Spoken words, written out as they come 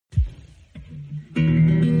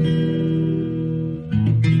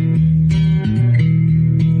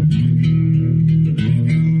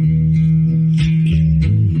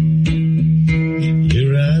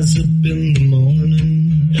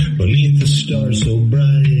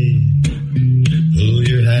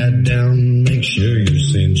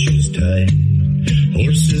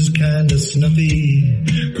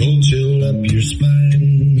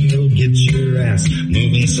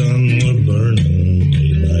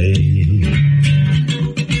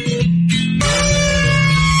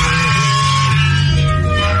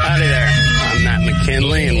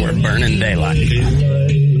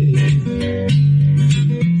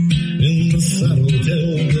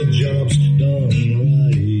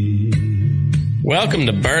Welcome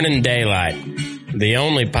to Burning Daylight, the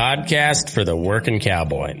only podcast for the working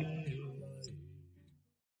cowboy.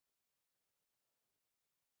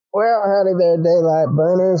 Well, howdy there, Daylight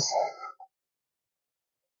Burners.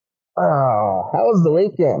 Oh, how was the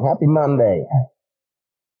weekend? Happy Monday.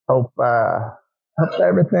 Hope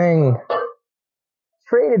everything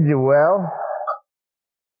treated you well.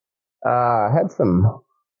 Had some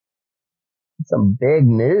big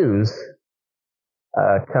news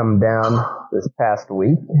come down this past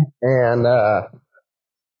week, and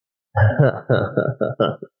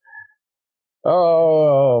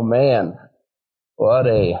oh man, what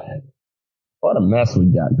a mess we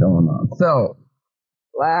got going on. So,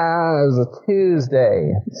 it was a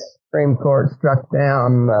Tuesday. Supreme Court struck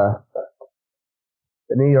down the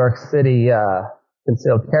New York City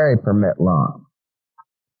concealed carry permit law.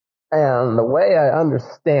 And the way I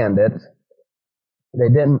understand it, they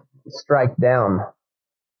didn't strike down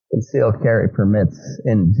concealed carry permits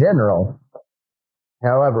in general.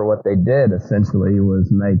 However, what they did essentially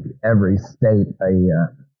was make every state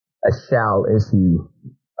a shall issue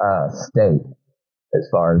state as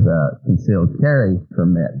far as a concealed carry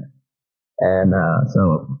permit. And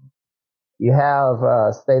so you have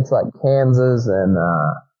states like Kansas and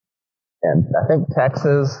I think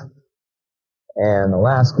Texas and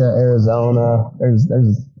Alaska, Arizona. There's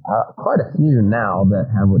quite a few now that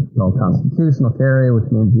have what's called constitutional carry, which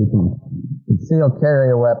means you can conceal carry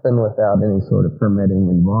a weapon without any sort of permitting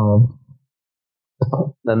involved.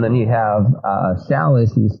 And then you have shall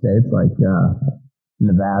issue states like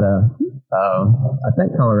Nevada. I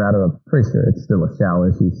think Colorado, I'm pretty sure it's still a shall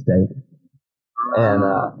issue state. And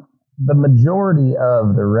the majority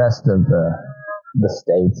of the rest of the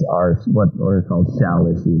states are what are called shall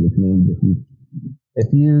issue, which means if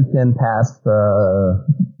you can pass the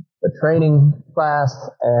training class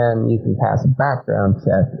and you can pass a background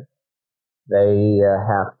check, they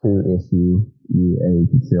have to issue you a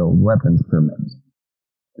concealed weapons permit.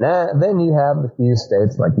 Then you have a few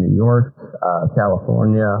states like New York,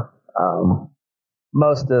 California,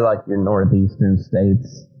 most of like your northeastern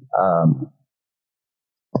states,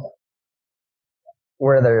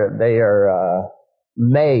 where they are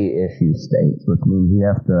may issue states, which means you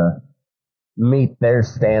have to meet their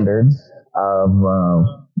standards of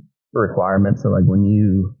requirements. So like when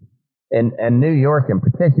you and New York in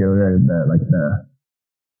particular,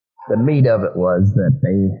 the meat of it was that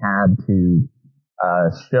they had to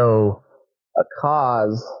show a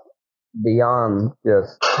cause beyond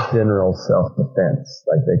just general self-defense.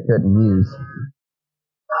 Like they couldn't use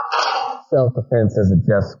self-defense as a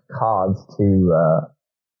just cause to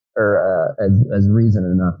or as reason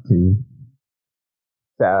enough to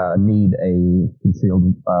need a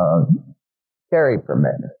concealed carry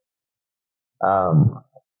permit.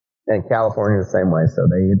 And California the same way, so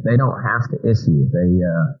they don't have to issue.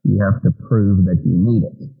 You have to prove that you need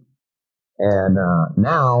it. And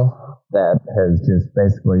now that has just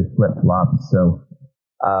basically flip-flopped. So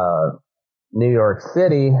New York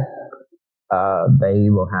City, they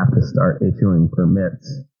will have to start issuing permits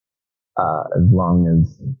as long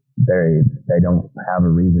as they don't have a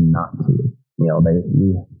reason not to. You know,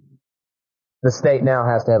 the state now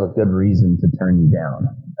has to have a good reason to turn you down,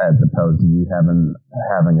 as opposed to you having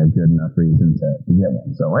a good enough reason to get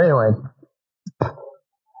one. So anyway, a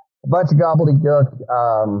bunch of gobbledygook.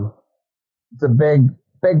 It's a big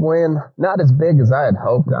win. Not as big as I had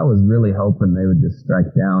hoped. I was really hoping they would just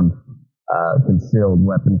strike down concealed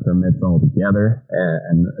weapon permits altogether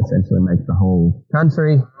and essentially make the whole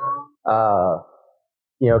country,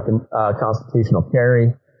 constitutional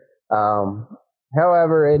carry.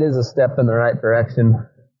 However, it is a step in the right direction,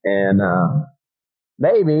 and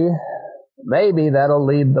maybe that'll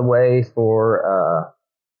lead the way for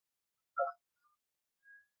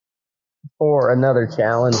another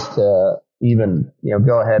challenge to even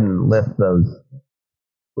go ahead and lift those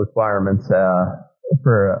requirements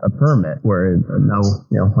for a permit, where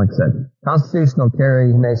like I said, constitutional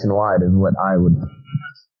carry nationwide is what I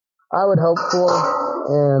would hope for,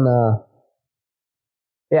 and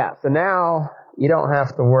so now you don't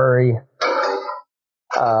have to worry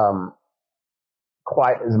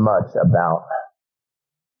quite as much about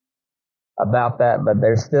that, but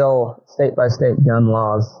there's still state by state gun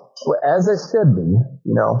laws, as it should be.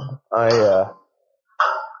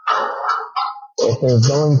 If there's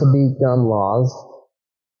going to be gun laws,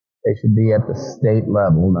 they should be at the state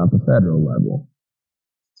level, not the federal level.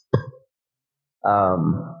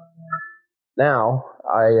 Now,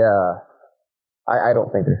 I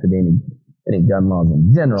don't think there should be any gun laws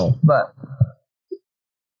in general, but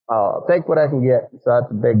I'll take what I can get, so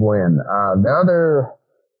that's a big win. The other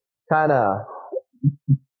kind of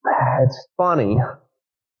it's funny.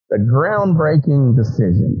 The groundbreaking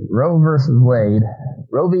decision, Roe v. Wade,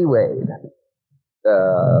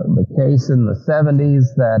 the case in the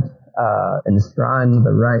 70s that enshrined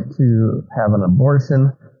the right to have an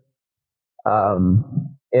abortion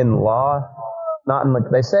in law. Not in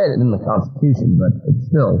they say it in the Constitution, but it's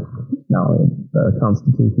still, no, the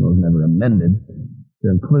Constitution was never amended to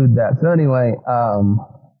include that. So anyway,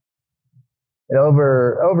 it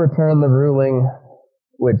overturned the ruling,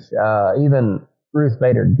 which even Ruth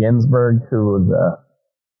Bader Ginsburg, who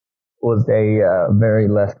was a very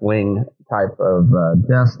left-wing type of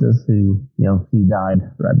justice, who, she died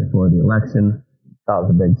right before the election, caused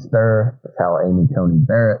a big stir. That's how Amy Coney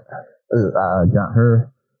Barrett got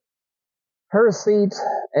her seat.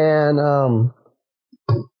 And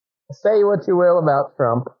say what you will about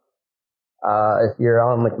Trump, if you're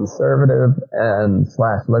on the conservative and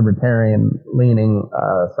 / libertarian leaning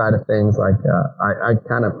side of things, like I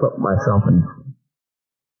kind of put myself in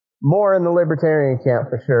more in the libertarian camp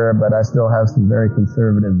for sure, but I still have some very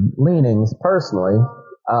conservative leanings personally.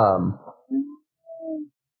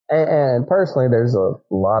 And personally, there was a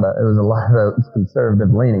lot of those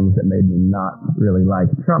conservative leanings that made me not really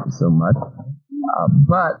like Trump so much.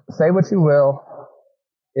 But say what you will,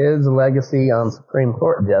 his legacy on Supreme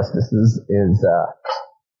Court justices is,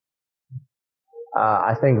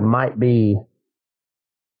 I think, might be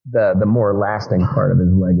the more lasting part of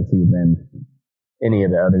his legacy than any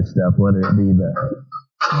of the other stuff, whether it be the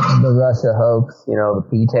Russia hoax, the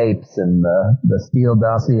P-tapes and the Steele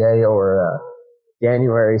dossier, or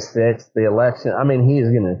January 6th, the election. I mean, he's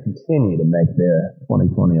going to continue to make the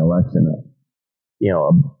 2020 election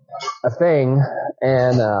a thing.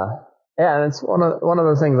 And and it's one of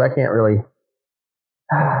those things I can't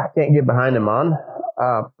get behind him on.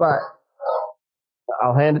 But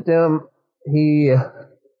I'll hand it to him. He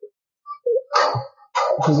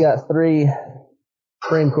got 3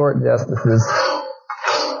 Supreme Court justices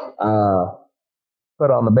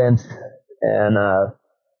put on the bench, and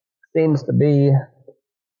seems to be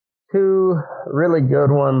 2 really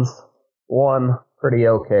good ones, 1 pretty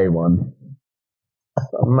okay one.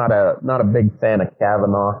 I'm not a big fan of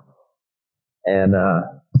Kavanaugh, and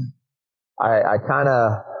I kind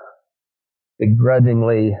of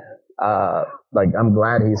begrudgingly I'm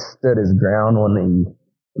glad he stood his ground when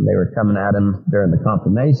they were coming at him during the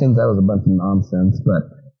confirmations. That was a bunch of nonsense, but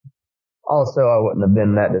also I wouldn't have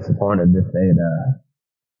been that disappointed if they'd,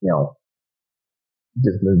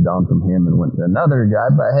 just moved on from him and went to another guy.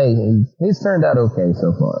 But hey, he's turned out okay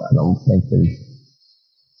so far.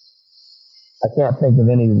 I can't think of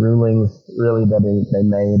any rulings really that they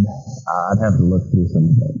made. I'd have to look through some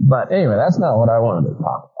of them. But anyway, that's not what I wanted to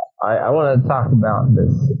talk about. I wanted to talk about the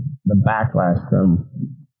backlash from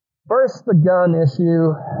first the gun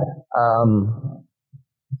issue.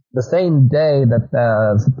 The same day that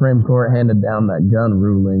the Supreme Court handed down that gun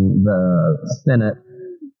ruling, the Senate,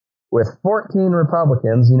 with 14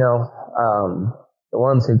 Republicans, the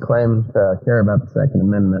ones who claim to care about the Second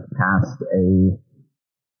Amendment, passed a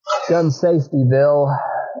gun safety bill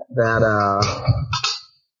that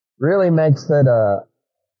really makes it a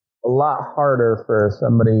lot harder for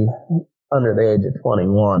somebody under the age of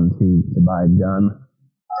 21 to buy a gun.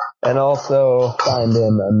 And also signed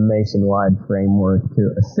in a nationwide framework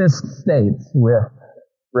to assist states with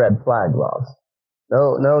red flag laws.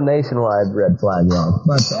 No nationwide red flag laws,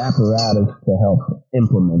 but the apparatus to help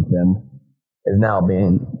implement them is now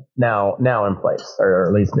in place, or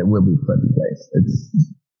at least it will be put in place. It's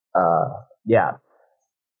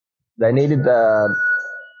they needed to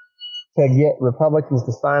get Republicans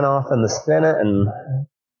to sign off in the Senate, and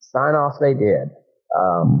sign off they did.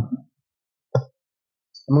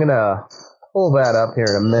 I'm gonna pull that up here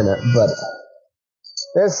in a minute, but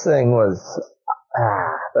this thing was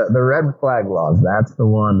the red flag laws. That's the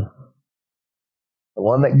one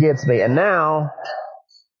that gets me. And now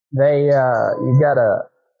they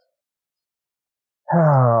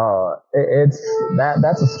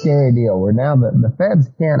that's a scary deal. Where now the feds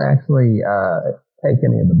can't actually take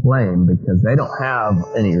any of the blame because they don't have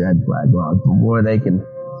any red flag laws. But boy, they can.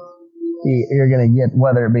 You're going to get,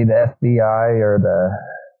 whether it be the FBI or the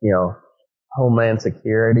Homeland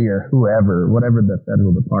Security or whatever the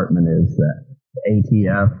federal department is, the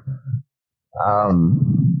ATF,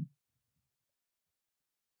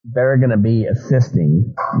 they're going to be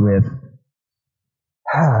assisting with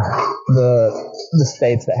the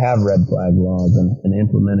states that have red flag laws and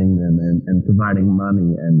implementing them and providing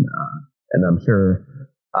money and I'm sure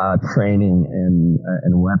training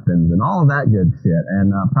and weapons and all of that good shit,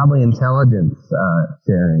 and probably intelligence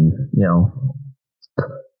sharing.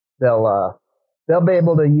 They'll they'll be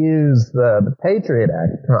able to use the Patriot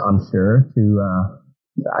Act, I'm sure, to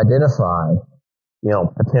identify,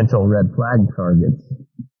 potential red flag targets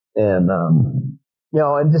and,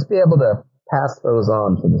 and just be able to pass those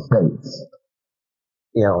on to the states.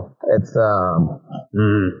 It's,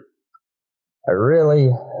 I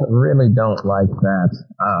really, really don't like that.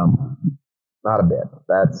 Not a bit.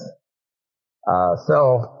 That's,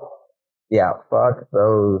 fuck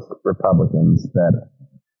those Republicans that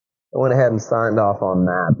went ahead and signed off on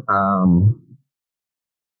that.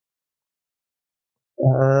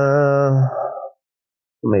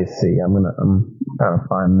 Let me see. I'm trying to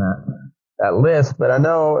find that list, but I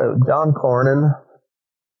know John Cornyn,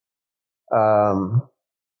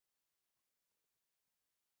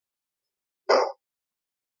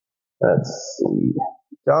 let's see.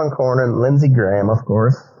 John Cornyn, Lindsey Graham, of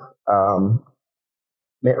course,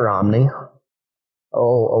 Mitt Romney,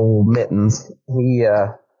 old Mittens. He,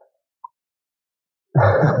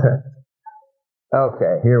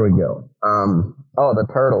 okay, here we go. The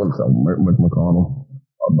turtle himself, Mitch McConnell,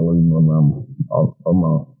 I believe I'm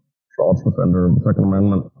a false defender of the Second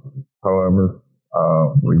Amendment. However,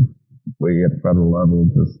 we at the federal level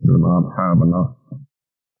just do not have enough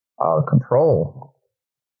control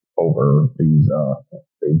over these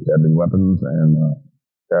deadly weapons, and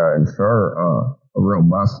to ensure a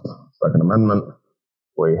robust Second Amendment,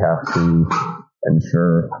 we have to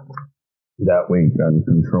ensure that we can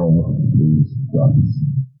control these guns.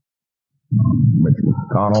 Mitch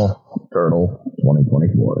McConnell, Turtle,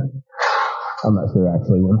 2024. I'm not sure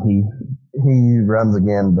actually when he runs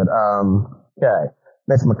again, but okay.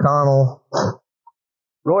 Mitch McConnell,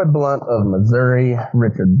 Roy Blunt of Missouri,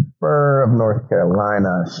 Richard Burr of North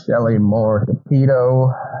Carolina, Shelley Moore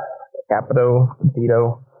Capito,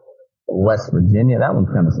 West Virginia. That one's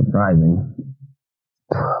kind of surprising.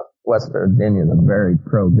 West Virginia is a very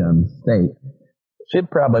pro-gun state. Should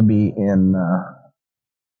probably be in,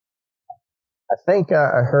 I think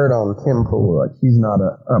I heard on Tim Pool, she's not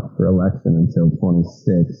up for election until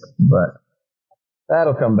 26, but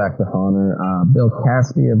that'll come back to haunt her. Bill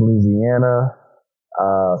Cassidy of Louisiana,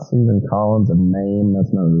 Susan Collins of Maine.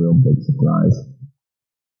 That's not a real big surprise.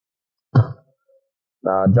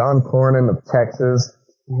 John Cornyn of Texas.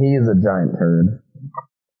 He's a giant turd.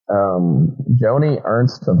 Joni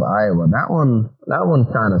Ernst of Iowa. That one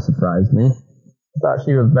kind of surprised me. I thought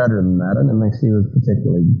she was better than that. I didn't think she was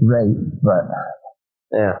particularly great, but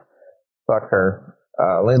yeah, fuck her.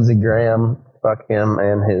 Lindsey Graham, fuck him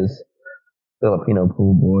and his Filipino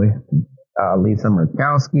pool boy. Lisa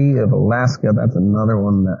Murkowski of Alaska. That's another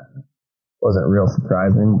one that wasn't real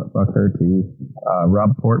surprising, but fuck her too.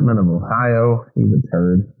 Rob Portman of Ohio. He's a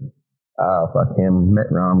turd. Fuck him.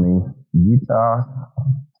 Mitt Romney, Utah.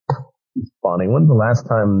 It's funny. When's the last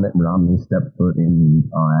time Mitt Romney stepped foot in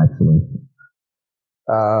Utah, actually?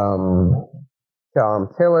 Tom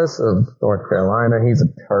Tillis of North Carolina. He's a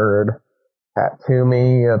turd. Pat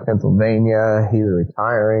Toomey of Pennsylvania. He's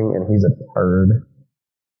retiring and he's a turd.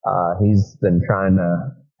 He's been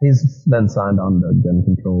signed on to gun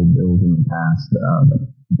control bills in the past, that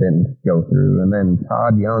didn't go through. And then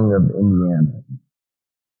Todd Young of Indiana.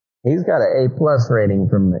 He's got an A+ rating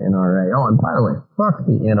from the NRA. Oh, and by the way, fuck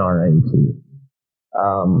the NRA too.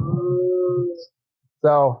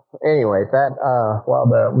 So anyway, while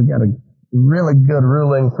we got a really good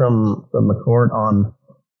ruling from the court on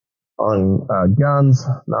guns,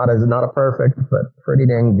 not a perfect, but pretty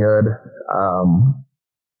dang good.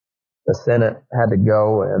 The Senate had to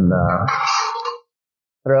go and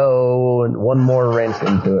throw one more wrench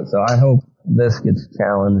into it. So I hope this gets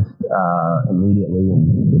challenged immediately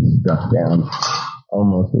and gets struck down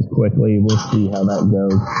almost as quickly. We'll see how that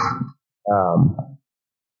goes.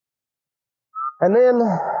 And then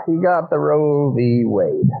you got the Roe v.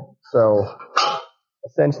 Wade. So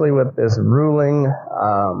essentially with this ruling,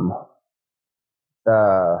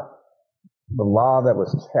 the law that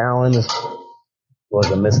was challenged was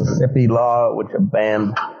a Mississippi law which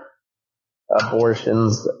banned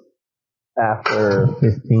abortions after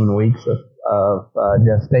 15 weeks of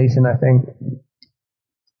gestation, I think.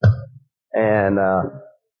 And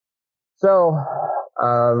so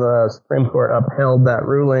the Supreme Court upheld that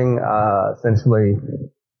ruling, essentially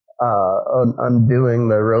undoing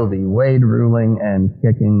the Roe v. Wade ruling and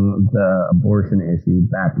kicking the abortion issue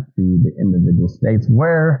back to the individual states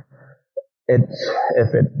where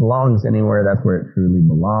if it belongs anywhere, that's where it truly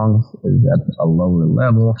belongs, is at a lower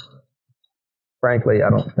level. Frankly, I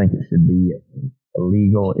don't think it should be a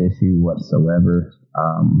legal issue whatsoever.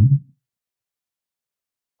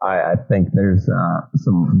 I think there's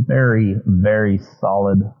some very, very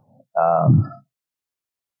solid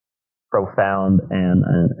profound and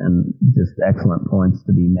just excellent points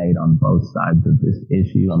to be made on both sides of this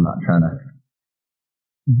issue. I'm not trying to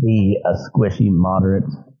be a squishy moderate.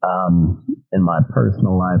 In my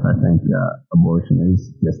personal life, I think abortion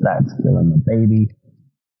is just that, it's killing the baby.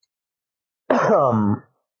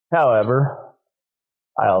 However,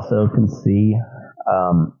 I also can see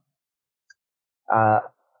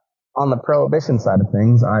on the prohibition side of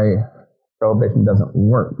things, prohibition doesn't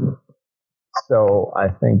work. So I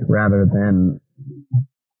think rather than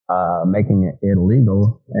making it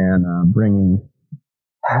illegal and bringing,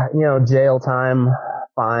 jail time,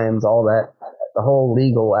 fines, all that, the whole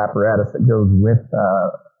legal apparatus that goes with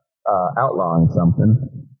outlawing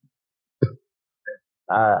something,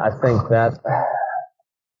 I think that's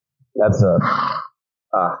a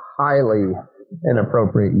highly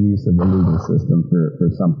inappropriate use of the legal system for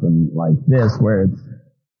something like this, where it's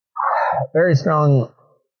very strong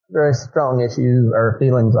issues or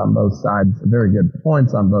feelings on both sides, very good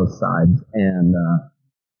points on both sides, and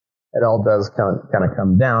it all does kind of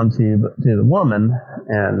come down to the woman.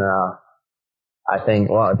 And I think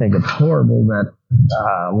it's horrible that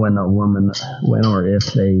when or if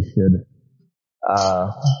they should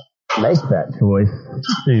make that choice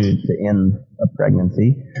to end a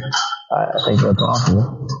pregnancy, I think that's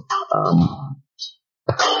awful.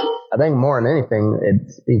 I think more than anything, it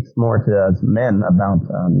speaks more to us men about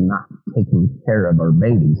not taking care of our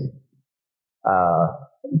babies.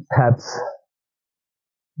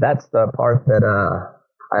 That's the part that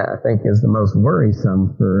I think is the most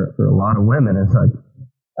worrisome for a lot of women. It's like,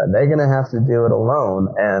 are they going to have to do it alone?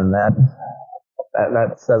 And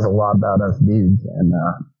that says a lot about us dudes.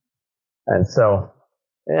 And so,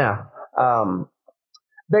 yeah.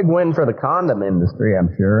 Big win for the condom industry,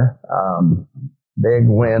 I'm sure. Big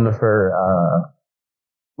win for,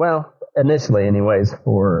 initially anyways,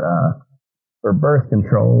 for birth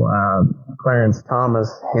control. Clarence Thomas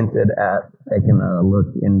hinted at taking a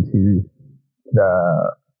look into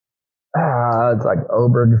it's like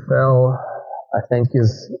Obergefell, I think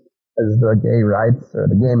is the gay rights or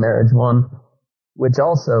the gay marriage one, which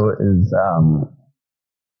also is,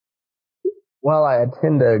 while I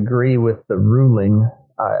tend to agree with the ruling,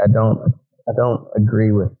 I don't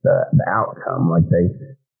agree with the outcome. Like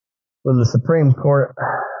when the Supreme Court,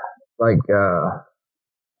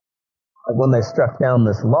 when they struck down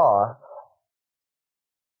this law,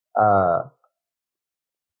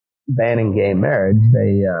 banning gay marriage,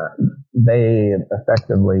 they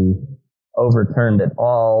effectively overturned it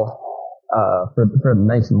all, for the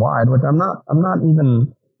nationwide, which I'm not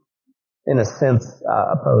even in a sense,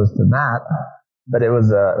 opposed to that, but it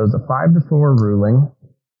was a 5-4 ruling.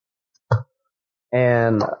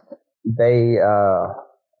 And they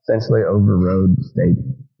essentially overrode state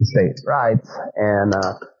rights, and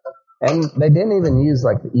they didn't even use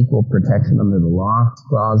like the equal protection under the law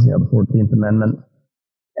clause, the 14th Amendment,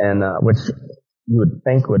 and which you would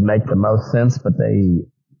think would make the most sense, but they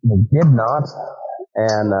did not,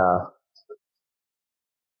 and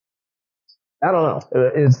I don't know.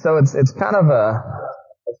 It's kind of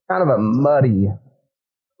a muddy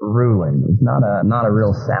ruling. It's not a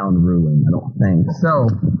real sound ruling, I don't think. So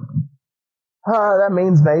that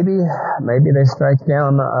means maybe they strike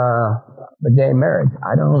down the gay marriage.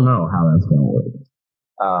 I don't know how that's going to work.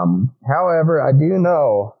 However, I do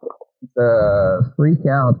know the freak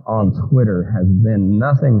out on Twitter has been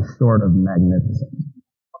nothing short of magnificent.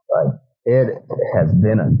 Like, it has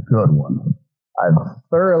been a good one. I've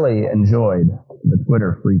thoroughly enjoyed the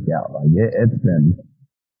Twitter freak out. Like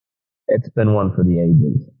it's been one for the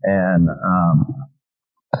ages. And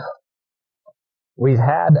we've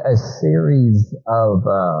had a series of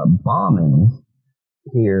bombings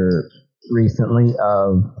here recently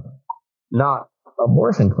of not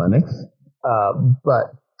abortion clinics,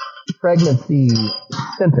 but pregnancy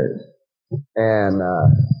centers, and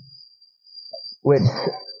which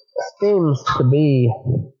seems to be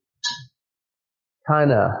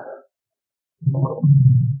kind of,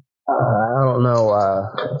 I don't know,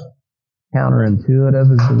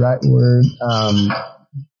 counterintuitive is the right word.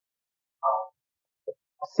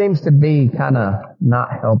 Seems to be kind of not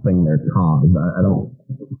helping their cause.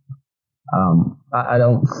 I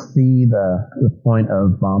don't see the point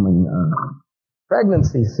of bombing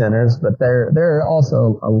pregnancy centers, but they're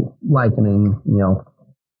also likening,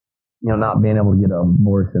 not being able to get an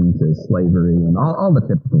abortion to slavery and all the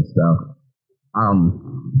typical stuff.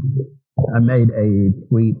 I made a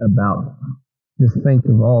tweet about, just think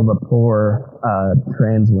of all the poor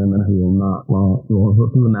trans women who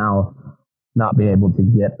will now not be able to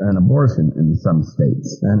get an abortion in some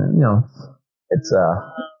states, and it's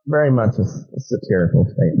very much a satirical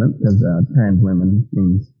statement, because trans women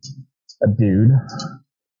means a dude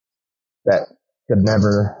that could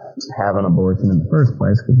never have an abortion in the first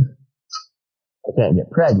place because I can't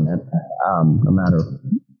get pregnant, no matter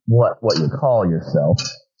what you call yourself.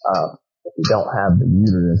 If you don't have the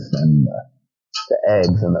uterus and the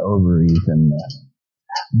eggs and the ovaries and the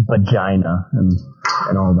vagina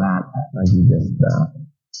and all that, like you just,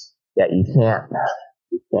 you can't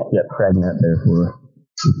get pregnant, therefore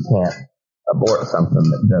you can't abort something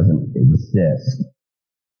that doesn't exist.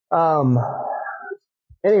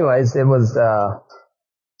 Anyways, it was, I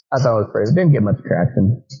thought it was pretty, it didn't get much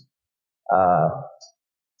traction.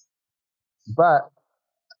 But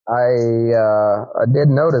I did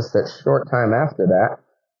notice that short time after that,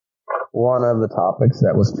 one of the topics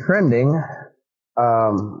that was trending,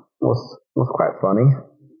 was quite funny.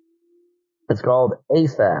 It's called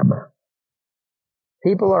AFAB.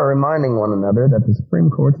 People are reminding one another that the Supreme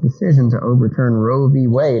Court's decision to overturn Roe v.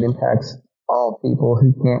 Wade impacts all people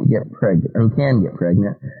who can get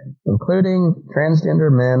pregnant, including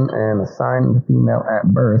transgender men and assigned female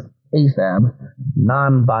at birth, AFAB,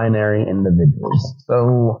 non-binary individuals.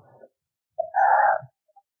 So,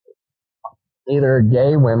 either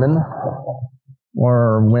gay women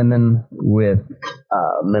or women with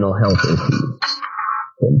mental health issues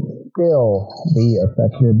can still be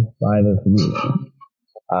affected by this ruling.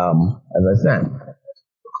 As I said,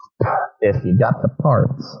 if you got the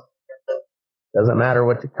parts, doesn't matter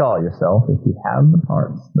what you call yourself, if you have the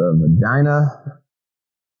parts, the vagina,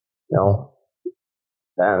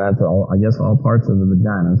 that's all, I guess all parts of the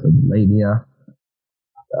vagina, so the labia,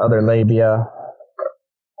 the other labia,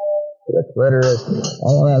 the clitoris,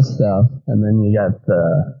 all that stuff, and then you got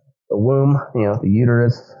the womb, the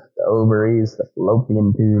uterus, the ovaries, the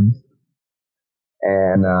fallopian tubes,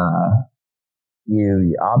 and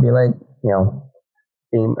you ovulate,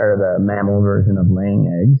 or the mammal version of laying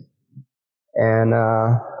eggs, and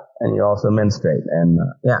you also menstruate, and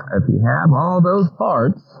if you have all those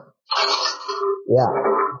parts,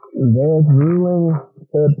 this ruling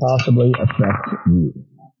could possibly affect you.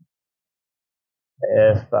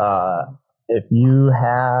 If you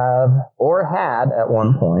have or had at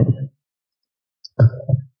one point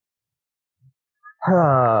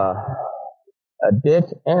a dick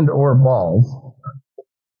and or balls,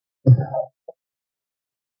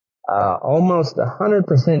 almost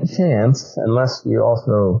 100% chance, unless you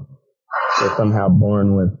also are somehow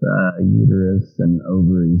born with a uterus and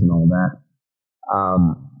ovaries and all that.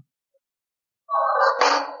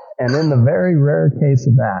 And in the very rare case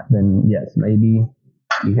of that, then yes, maybe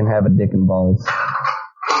you can have a dick and balls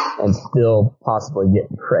and still possibly get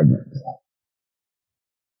pregnant.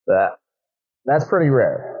 That's pretty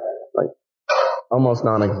rare, like almost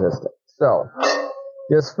non-existent. So,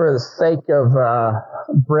 just for the sake of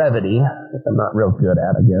brevity, which I'm not real good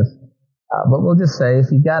at, I guess, but we'll just say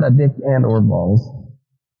if you got a dick and or balls,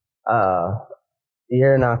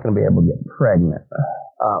 you're not going to be able to get pregnant.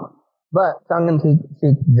 But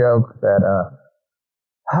tongue-in-cheek joke that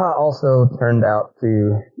also turned out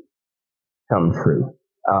to come true.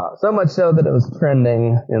 So much so that it was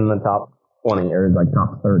trending in the top 20, or like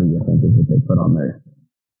top 30, I think is what they put on their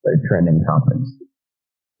trending topics.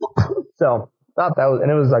 So, thought that was,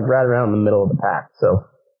 and it was like right around the middle of the pack. So,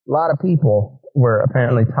 a lot of people were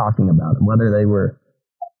apparently talking about it, whether they were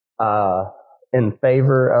in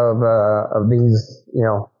favor of these,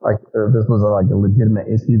 like this was a legitimate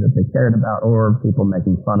issue that they cared about, or people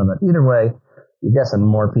making fun of it. Either way, I'm guessing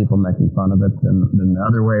more people making fun of it than the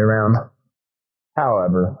other way around.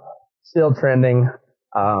 However, still trending.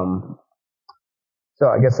 So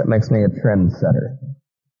I guess that makes me a trendsetter.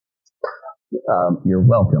 You're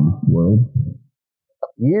welcome, world.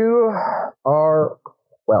 You are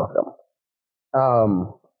welcome.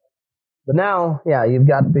 But now, you've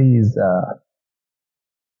got these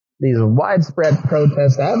widespread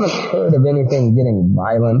protests. I haven't heard of anything getting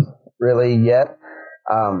violent really yet.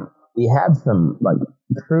 You had some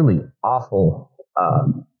truly awful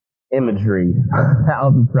imagery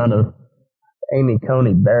out in front of Amy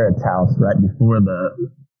Coney Barrett's house right before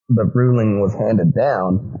the ruling was handed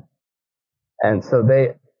down. And so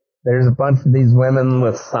there's a bunch of these women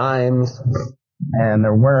with signs, and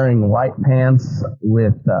they're wearing white pants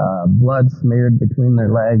with blood smeared between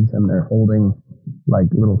their legs, and they're holding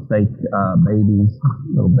little fake babies,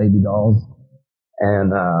 little baby dolls,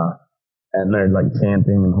 and they're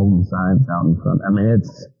chanting and holding signs out in front. I mean,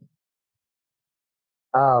 it's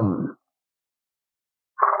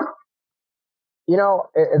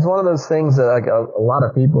it's one of those things that a lot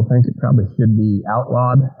of people think it probably should be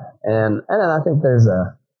outlawed, and I think there's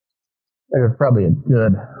probably a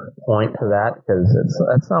good point to that, because it's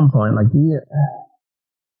at some point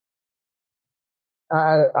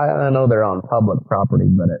I know they're on public property,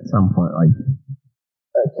 but at some point, like,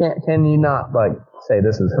 can you not, like, say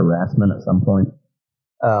this is harassment at some point?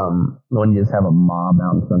 When you just have a mob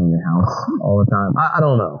out in front of your house all the time. I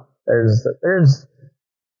don't know. There's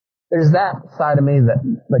that side of me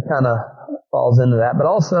that kind of falls into that, but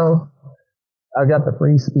also I've got the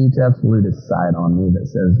free speech absolutist side on me that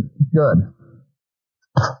says, good.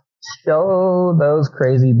 Show those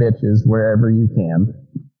crazy bitches wherever you can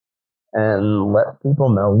and let people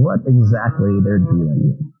know what exactly they're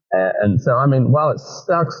doing. And so, I mean, while it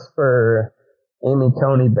sucks for Amy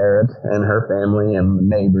Coney Barrett and her family and the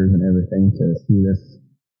neighbors and everything to see this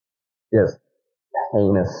just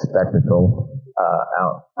heinous spectacle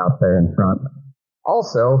out there in front.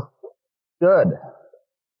 Also, good.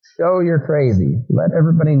 Show you're crazy. Let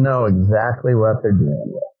everybody know exactly what they're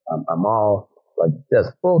dealing with. I'm all like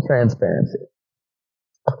just full transparency.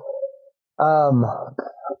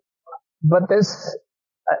 But this,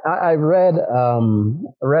 I read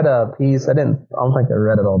a piece. I don't think I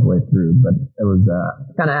read it all the way through, but it was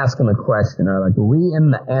kind of asking a question. Like, are we in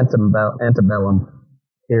the antebellum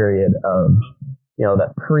period of, you know,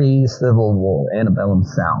 that pre-Civil War, antebellum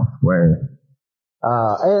South, where,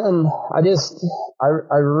 and I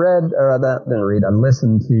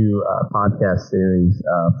listened to a podcast series,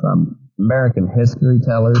 from American History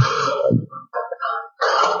Tellers.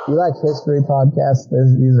 You like history podcasts?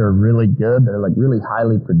 These are really good. They're like really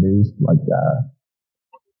highly produced, like,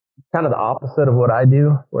 kind of the opposite of what I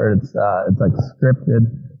do, where it's like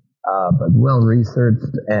scripted, but well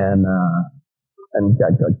researched and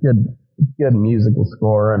got a good musical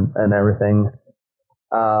score and everything.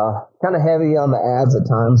 Kind of heavy on the ads at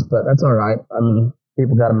times, but that's all right. I mean,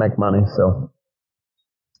 people got to make money, so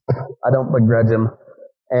I don't begrudge them.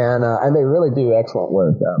 And they really do excellent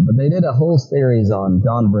work. But they did a whole series on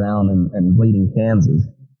John Brown and Bleeding Kansas,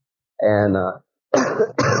 and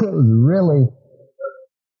it was really,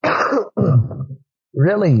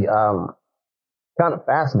 really kind of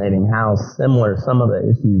fascinating how similar some of the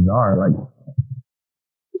issues are. Like,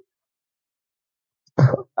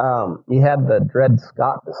 you had the Dred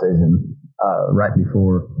Scott decision right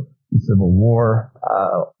before the Civil War,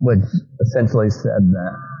 which essentially said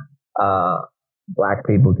that black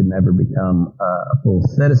people could never become a full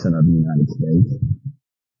citizen of the United States.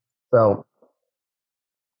 So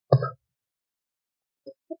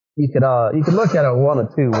you could look at it one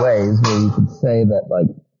of two ways, where you could say that, like,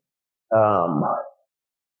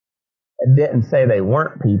 it didn't say they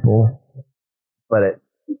weren't people, but it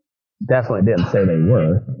definitely didn't say they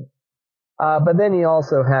were. But then you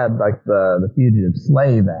also had, like, the Fugitive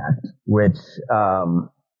Slave Act, which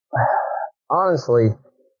honestly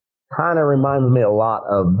kind of reminds me a lot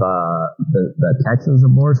of the Texas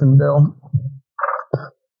abortion bill,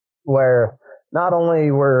 where not only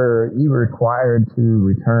were you required to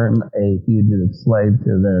return a fugitive slave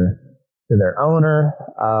to their owner,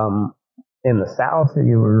 in the South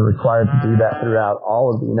you were required to do that throughout all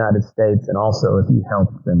of the United States, and also if you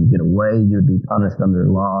helped them get away, you'd be punished under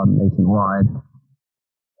law nationwide.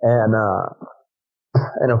 And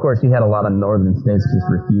of course you had a lot of northern states just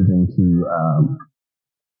refusing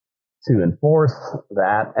to enforce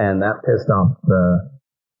that, and that pissed off the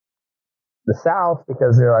South,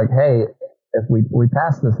 because they're like, hey, if we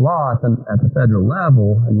pass this law at the federal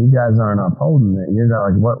level and you guys aren't upholding it, you're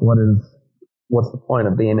like, what's the point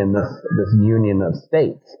of being in this union of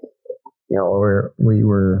states? You know, we're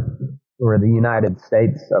the United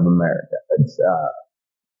States of America. It's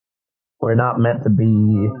we're not meant to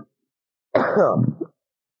be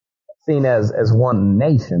seen as one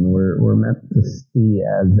nation. We're meant to see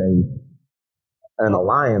as an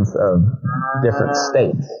alliance of different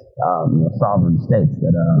states, sovereign states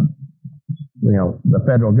that, the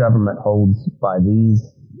federal government holds by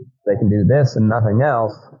these. They can do this and nothing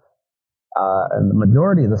else. And the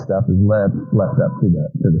majority of the stuff is left up to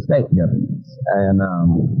the state governments. And,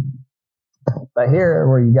 but here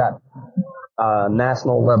where you got,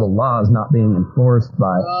 national level laws not being enforced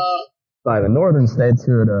by the northern states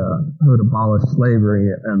who had abolished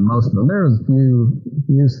slavery, and most of them, there was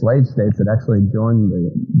few slave states that actually joined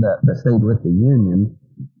that stayed with the Union.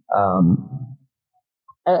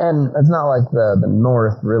 And it's not like the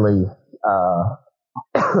North really,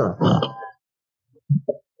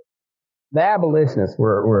 the abolitionists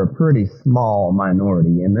were a pretty small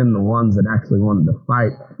minority, and then the ones that actually wanted to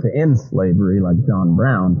fight to end slavery, like John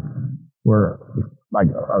Brown, were like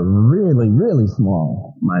a really, really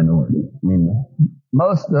small minority. I mean,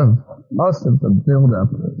 most of the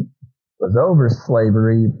buildup was over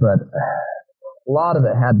slavery, but a lot of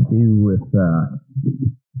it had to do with,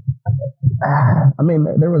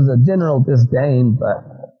 there was a general disdain, but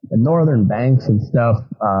the northern banks and stuff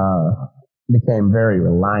became very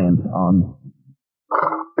reliant on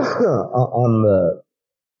on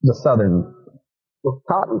the southern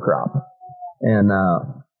cotton crop, and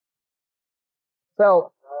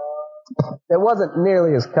so it wasn't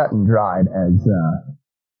nearly as cut and dried as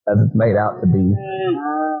it's made out to be,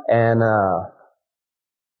 and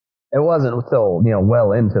it wasn't until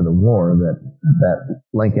well into the war that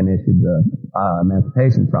Lincoln issued the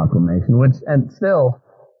Emancipation Proclamation, which and still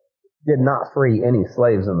did not free any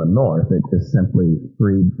slaves in the North. It just simply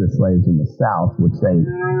freed the slaves in the South, which they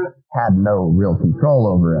had no real control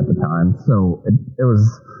over at the time. So it was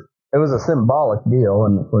a symbolic deal,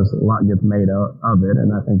 and of course a lot gets made of it, and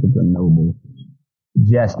I think it's a noble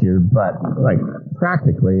gesture, but like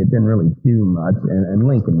practically it didn't really do much, and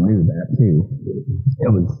Lincoln knew that too. It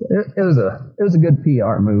was a good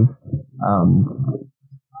PR move,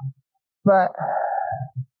 but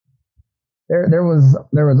there was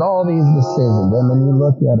all these decisions, and then you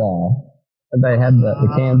look at they had the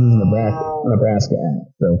Kansas Nebraska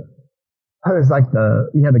Act. So it was like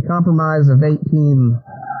you had the Compromise of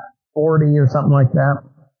 1840 or something like that,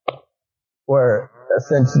 where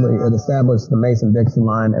essentially it established the Mason-Dixon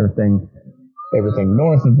line. Everything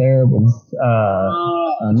north of there was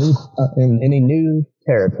in any new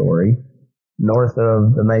territory north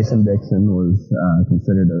of the Mason-Dixon was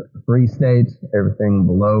considered a free state. Everything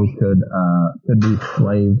below could be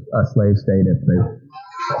a slave state if they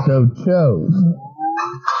so chose.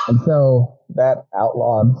 And so that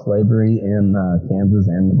outlawed slavery in Kansas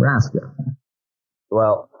and Nebraska.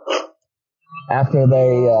 Well, after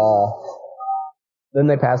then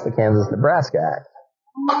they passed the Kansas-Nebraska Act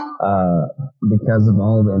because of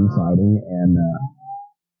all the infighting,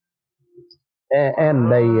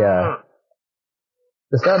 and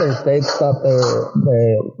the southern states thought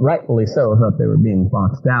they rightfully so thought they were being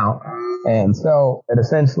boxed out, and so it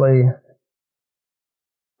essentially,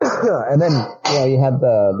 and then you had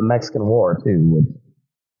the Mexican War too, which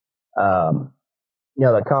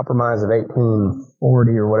the Compromise of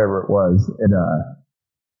 1840 or whatever it was,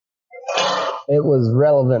 it was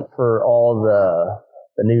relevant for all the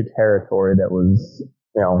new territory that was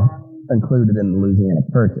included in the Louisiana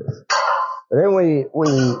Purchase. But then we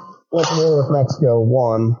went to war with Mexico,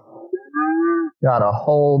 won, got a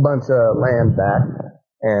whole bunch of land back,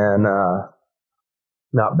 and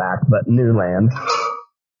not back, but new land.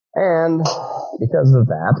 And because of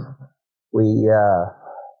that, we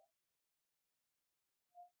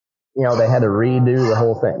they had to redo the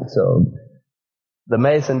whole thing. So the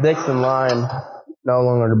Mason-Dixon line no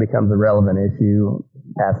longer becomes a relevant issue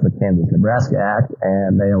past the Kansas-Nebraska Act,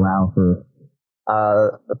 and they allow for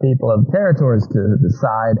the people of the territories to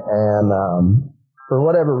decide, and for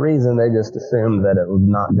whatever reason, they just assumed that it was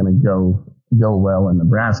not going to go well in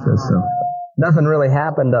Nebraska. So nothing really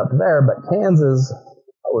happened up there, but Kansas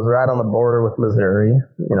was right on the border with Missouri.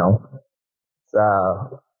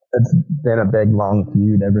 It's been a big, long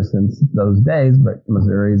feud ever since those days, but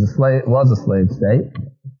Missouri was a slave state.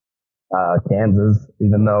 Kansas,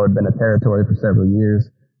 even though it had been a territory for several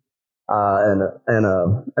years, and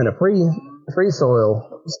a free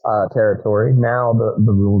soil territory, now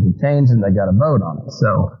the rules have changed and they got a vote on it.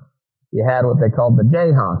 So you had what they called the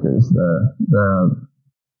Jayhawkers,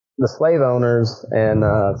 the slave owners and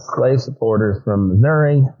slave supporters from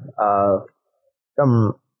Missouri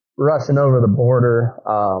come rushing over the border.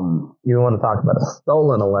 You want to talk about a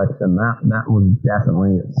stolen election? That was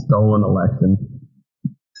definitely a stolen election,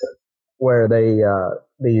 where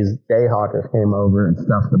these Jayhawkers came over and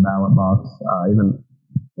stuffed the ballot box.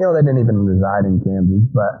 They didn't even reside in Kansas,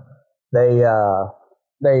 but they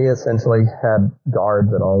essentially had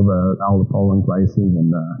guards at all the polling places,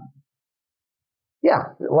 and a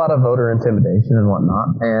lot of voter intimidation and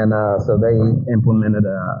whatnot. And so they implemented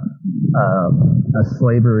a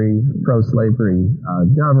pro-slavery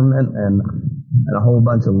government, and a whole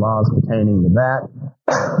bunch of laws pertaining to that.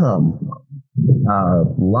 A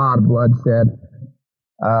lot of bloodshed.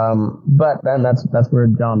 But then that's where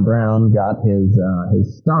John Brown got his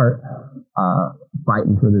start,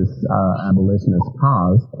 fighting for this, abolitionist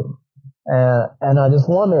cause. And I just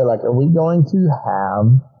wonder, are we going to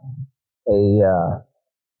have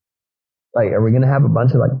are we going to have a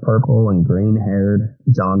bunch of purple and green haired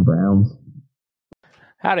John Browns?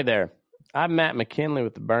 Howdy there. I'm Matt McKinley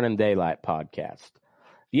with the Burning Daylight podcast.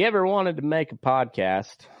 If you ever wanted to make a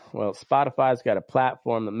podcast, well, Spotify's got a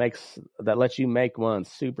platform that lets you make one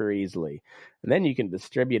super easily. And then you can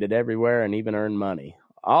distribute it everywhere and even earn money.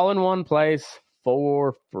 All in one place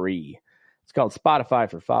for free. It's called Spotify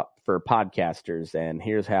for podcasters, and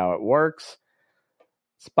here's how it works.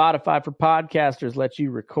 Spotify for Podcasters lets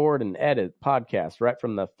you record and edit podcasts right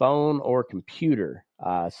from the phone or computer.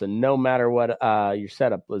 So no matter what your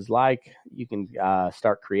setup is like, you can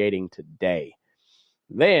start creating today.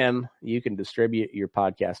 Then you can distribute your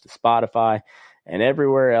podcast to Spotify and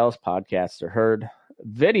everywhere else podcasts are heard.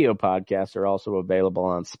 Video podcasts are also available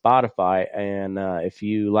on Spotify. And if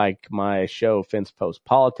you like my show, Fence Post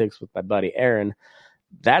Politics with my buddy Aaron,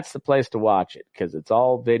 that's the place to watch it because it's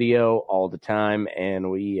all video all the time.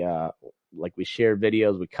 And we share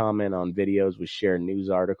videos, we comment on videos, we share news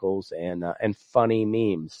articles and funny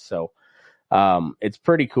memes. So it's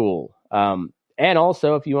pretty cool. And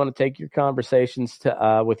also, if you want to take your conversations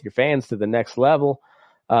to with your fans to the next level,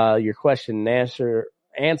 your question and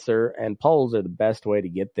answer and polls are the best way to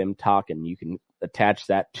get them talking. You can attach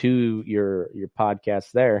that to your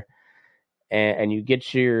podcast there, and you get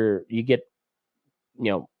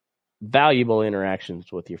valuable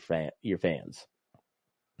interactions with your fans.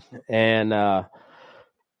 And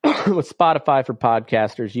with Spotify for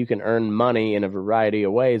Podcasters, you can earn money in a variety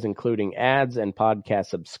of ways, including ads and podcast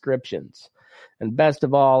subscriptions. And best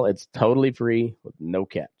of all, it's totally free with no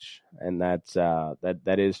catch. And that's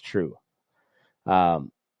that is true.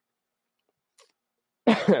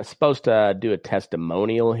 Supposed to do a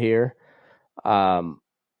testimonial here.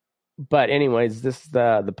 But anyways, this is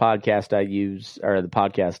the podcast I use, or the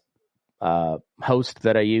podcast host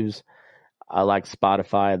that I use. I like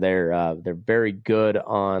Spotify. They're very good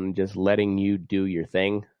on just letting you do your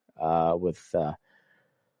thing with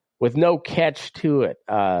no catch to it.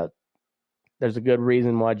 There's a good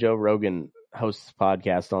reason why Joe Rogan hosts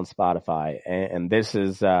podcasts on Spotify, and this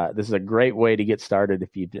is a great way to get started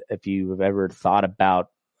if you've ever thought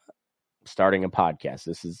about starting a podcast.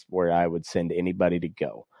 This is where I would send anybody to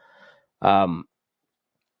go.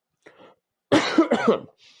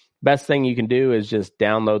 Best thing you can do is just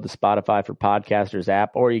download the Spotify for Podcasters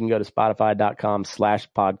app, or you can go to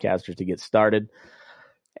spotify.com/podcasters to get started.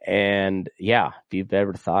 And yeah, if you've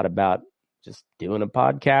ever thought about just doing a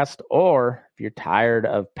podcast, or if you're tired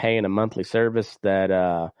of paying a monthly service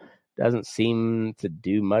that doesn't seem to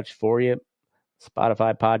do much for you,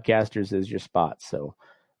 Spotify Podcasters is your spot. So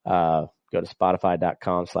go to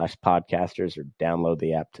spotify.com/podcasters or download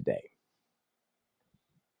the app today.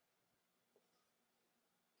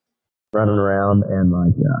 Running around and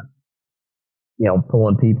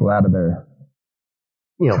pulling people out of their,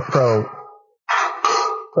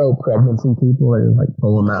 pro pregnancy people. They like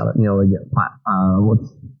pull them out. They get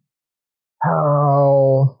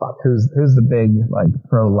who's the big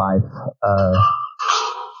pro life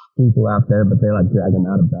people out there, but they drag them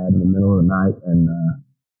out of bed in the middle of the night and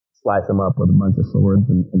slice them up with a bunch of swords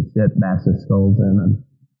and shit, bash their skulls in. And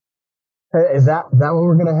hey, is that what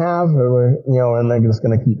we're gonna have? Or and they're just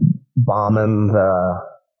gonna keep bombing the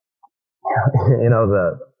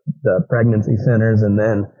pregnancy centers, and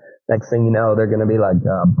then next thing you know, they're gonna be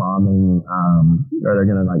bombing, or they're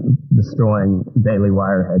gonna destroying Daily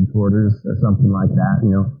Wire headquarters or something like that.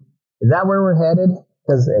 Is that where we're headed?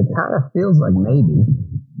 Because it kind of feels like maybe.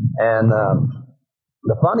 And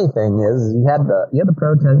the funny thing is, you had the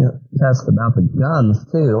protest about the guns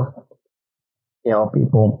too.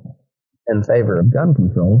 People in favor of gun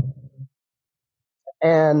control.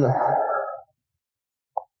 And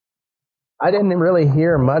I didn't really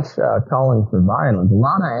hear much calling for violence. A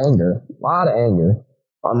lot of anger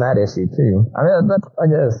on that issue too. I mean, that's like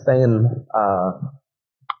I was saying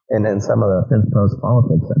in some of the Fence Post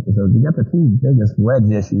Politics episodes. You got the two biggest wedge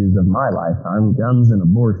issues of my lifetime: guns and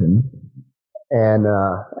abortion. And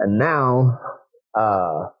now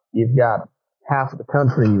you've got half of the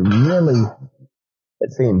country really.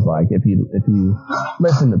 It seems like if you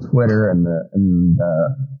listen to Twitter and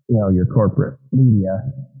your corporate media,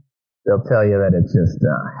 they'll tell you that it's just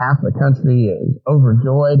half the country is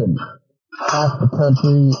overjoyed and half the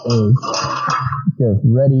country is just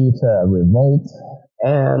ready to revolt.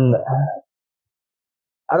 And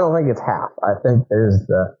I don't think it's half. I think there's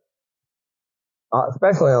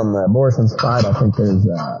especially on the abortion side, I think there's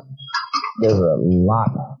a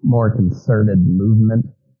lot more concerted movement.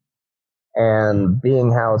 And being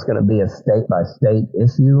how it's going to be a state-by-state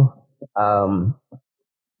issue,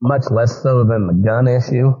 much less so than the gun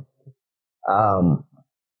issue, I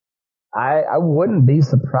wouldn't be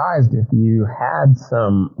surprised if you had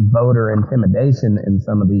some voter intimidation in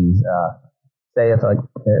some of these, say if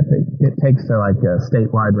it takes to a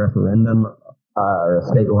statewide referendum, or a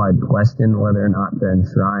statewide question whether or not to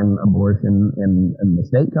enshrine abortion in the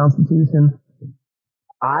state constitution.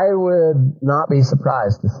 I would not be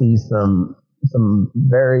surprised to see some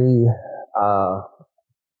very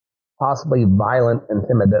possibly violent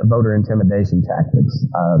voter intimidation tactics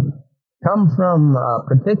come from,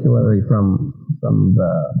 particularly from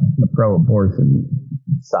the pro-abortion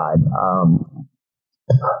side.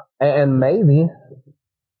 And maybe,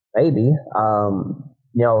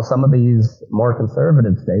 some of these more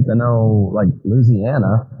conservative states, I know like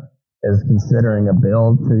Louisiana is considering a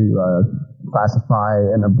bill to classify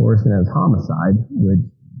an abortion as homicide, which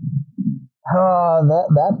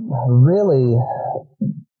that really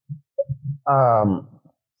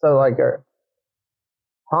so like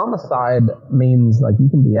homicide means like you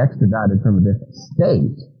can be extradited from a different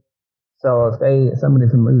state. So if somebody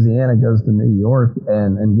from Louisiana goes to New York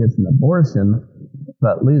and gets an abortion,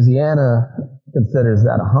 but Louisiana considers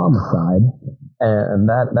that a homicide, and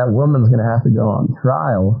that woman's going to have to go on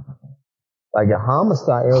trial. Like a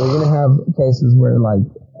homicide, are we going to have cases where like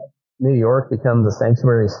New York becomes a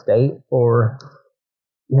sanctuary state for,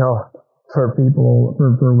 for people,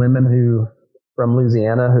 for women who, from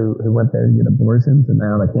Louisiana who went there to get abortions and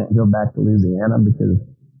now they can't go back to Louisiana because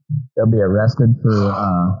they'll be arrested for,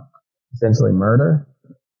 essentially murder.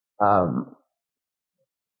 That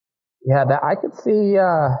I could see,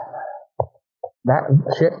 that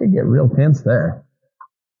shit could get real tense there.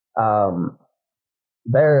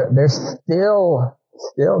 They're still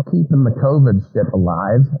keeping the COVID shit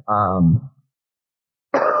alive.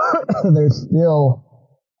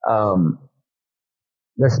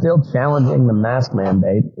 They're still challenging the mask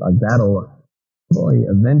mandate. Like that'll probably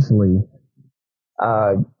eventually,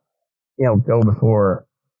 go before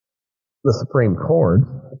the Supreme Court.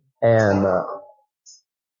 And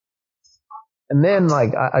then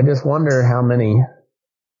like, I just wonder how many,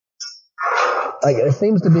 like it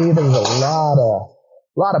seems to be there's a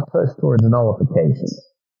lot of push towards nullification,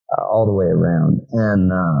 all the way around.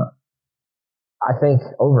 And, I think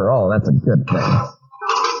overall that's a good thing.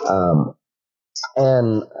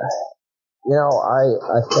 And,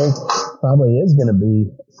 I think probably is going to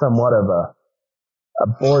be somewhat of a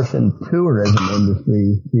abortion tourism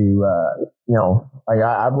industry to,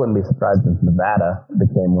 I wouldn't be surprised if Nevada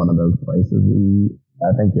became one of those places.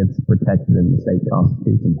 I think it's protected in the state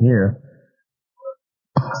constitution here.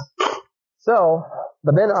 So,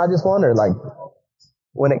 but then I just wonder, like,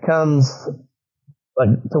 when it comes, like,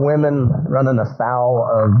 to women running afoul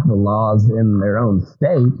of the laws in their own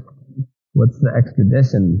state, what's the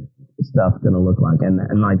extradition stuff going to look like?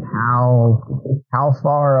 And like, how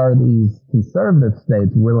far are these conservative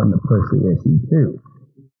states willing to push the issue too?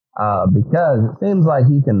 Because it seems like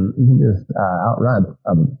you can just, outright,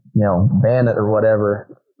 ban it or whatever,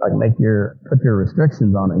 like put your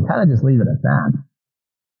restrictions on it and kind of just leave it at that.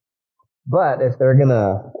 But if they're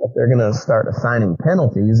gonna start assigning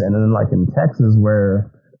penalties, and then like in Texas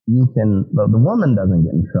where the woman doesn't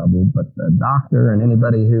get in trouble, but the doctor and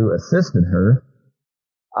anybody who assisted her,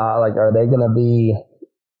 are they gonna be,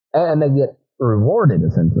 and they get rewarded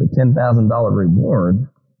essentially, $10,000 reward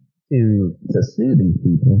to sue these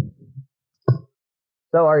people.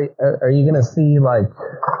 So are you gonna see like,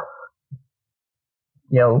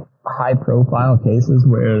 high profile cases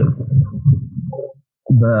where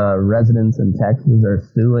the residents in Texas are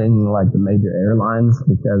suing like the major airlines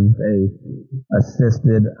because they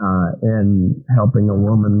assisted in helping a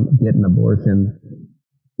woman get an abortion,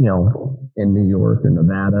 in New York or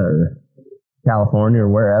Nevada or California or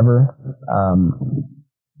wherever?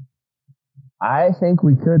 I think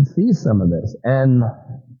we could see some of this. And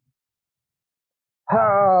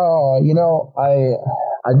I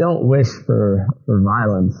don't wish for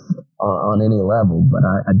violence on any level, but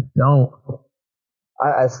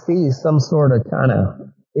I see some sort of kind of,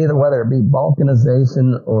 either whether it be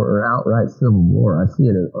balkanization or outright civil war, I see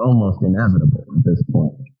it as almost inevitable at this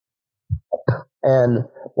point. And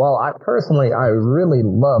while I really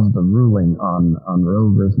love the ruling on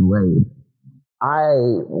Roe versus Wade, I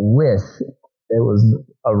wish it was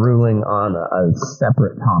a ruling on a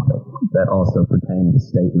separate topic that also pertained to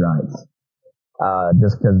state rights.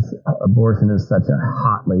 Just because abortion is such a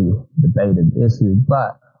hotly debated issue.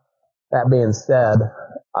 But that being said,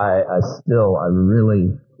 I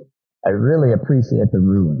really appreciate the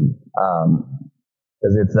ruling,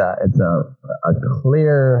 because it's a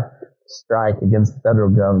clear strike against the federal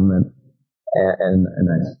government and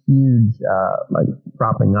a huge,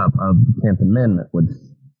 propping up of the 10th Amendment, which,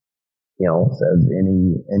 says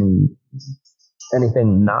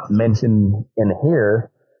anything not mentioned in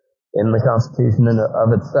here in the Constitution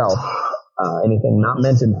of itself, anything not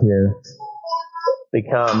mentioned here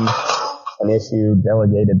becomes an issue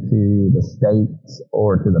delegated to the states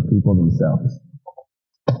or to the people themselves.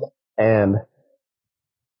 And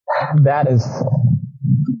that is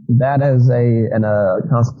a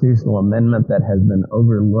constitutional amendment that has been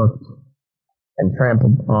overlooked and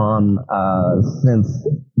trampled on since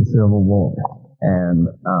the Civil War, and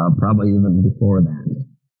probably even before that.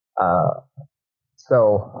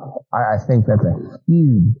 So I think that's a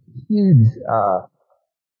huge,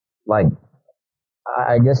 like,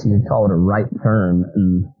 I guess you could call it a right turn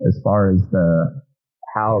as far as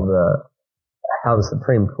how the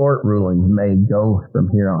Supreme Court rulings may go from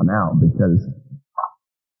here on out, because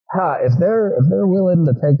if they're willing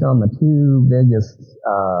to take on the two biggest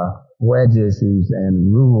wedge issues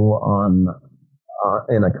and rule on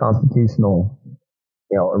in a constitutional,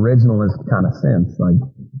 originalist kind of sense, like,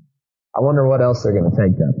 I wonder what else they're going to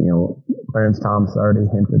take up. Clarence Thomas already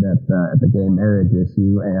hinted at the gay marriage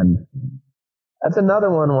issue, and that's another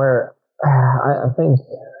one where I think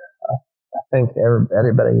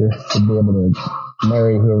everybody should be able to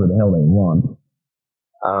marry whoever the hell they want.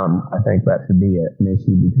 I think that should be an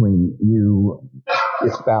issue between you,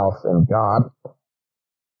 your spouse, and God,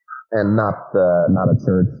 and not a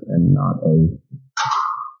church, and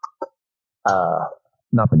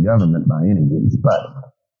not the government by any means. But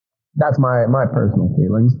that's my personal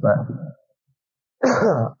feelings. But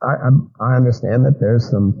I understand that there's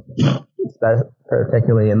some,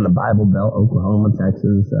 particularly in the Bible Belt, Oklahoma,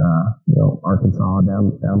 Texas, Arkansas,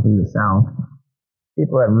 down through the South,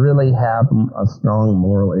 people that really have a strong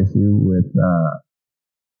moral issue with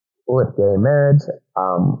gay marriage.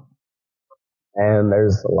 And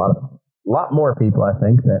there's a lot more people, I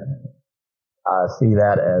think, that see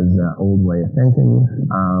that as an old way of thinking.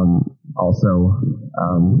 Also,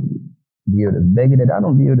 view it as bigoted. I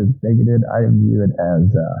don't view it as bigoted. I view it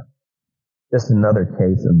as just another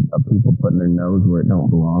case of people putting their nose where it don't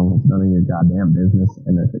belong. It's none of your goddamn business.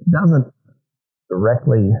 And if it doesn't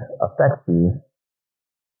directly affect you,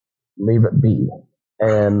 leave it be.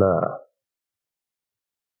 And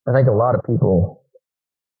I think a lot of people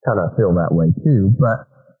kind of feel that way too. But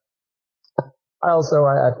I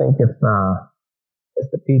think if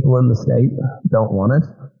the people in the state don't want it,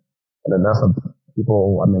 and enough of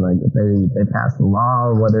people, if they pass a law,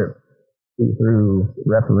 or whether it be through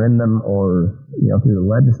referendum or through the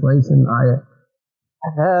legislation,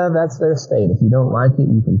 that's their state. If you don't like it,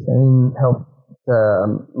 you can help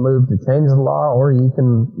move to change the law, or you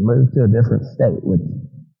can move to a different state, which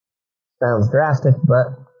sounds drastic,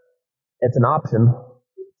 but it's an option.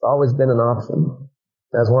 It's always been an option.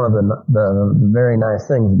 That's one of the very nice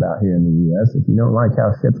things about here in the U.S. If you don't like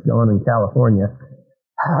how shit's going in California,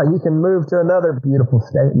 you can move to another beautiful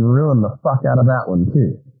state and ruin the fuck out of that one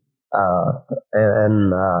too.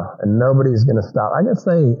 And nobody's gonna stop. I guess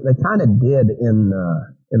they kind of did in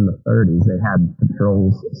the 30s. They had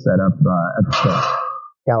patrols set up at the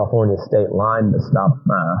California state line to stop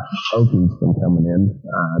Okies from coming in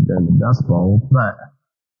during the Dust Bowl. But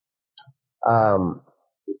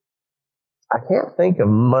I can't think of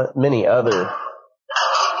many other.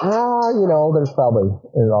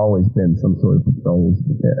 There's always been some sort of patrols.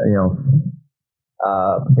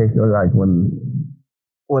 Particularly like when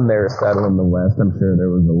they were settling the West, I'm sure there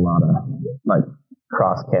was a lot of like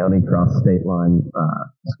cross-county, cross-state line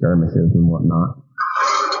skirmishes and whatnot.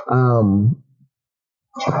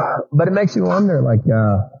 But it makes you wonder, like,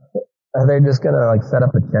 are they just gonna like set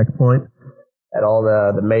up a checkpoint at all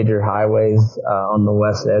the major highways on the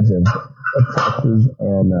west edge of Texas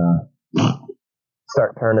and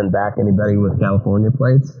start turning back anybody with California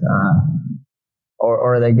plates? Or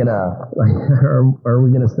are they gonna, like, are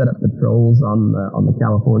we gonna set up patrols on the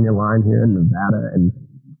California line here in Nevada and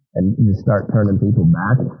just start turning people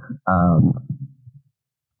back?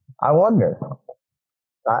 I wonder.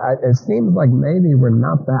 It seems like maybe we're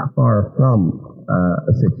not that far from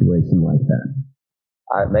a situation like that.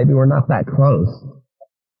 Maybe we're not that close.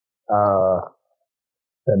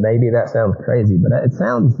 But maybe that sounds crazy, but it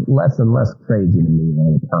sounds less and less crazy to me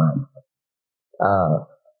all the time.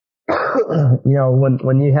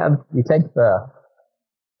 When you take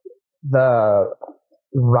the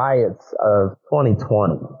riots of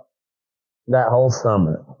 2020, that whole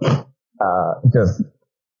summer, just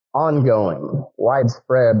ongoing,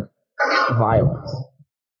 widespread violence.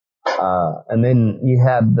 And then you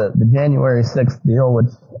had the January 6th deal,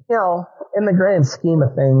 which, in the grand scheme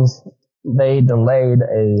of things, they delayed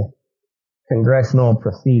a congressional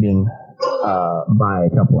proceeding by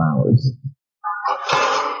a couple hours.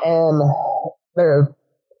 And they're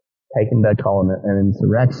calling it an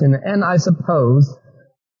insurrection. And I suppose,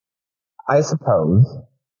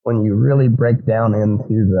 when you really break down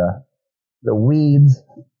into the weeds,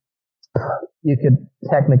 you could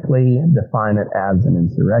technically define it as an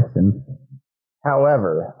insurrection.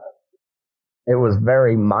 However, it was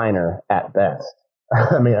very minor at best.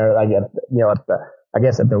 I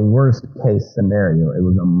guess at the worst case scenario, it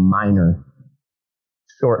was a minor,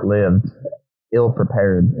 short-lived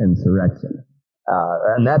ill-prepared insurrection.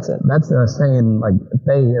 And that's saying, like, if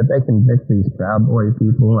they convict these Proud Boy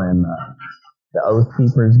people and the Oath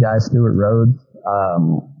Keepers guy, Stuart Rhodes,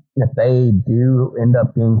 if they do end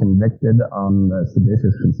up being convicted on the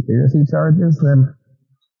seditious conspiracy charges, then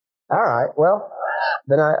all right, well,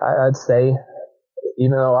 then I'd say,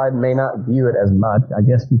 even though I may not view it as much, I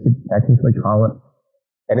guess you could technically call it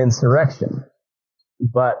an insurrection.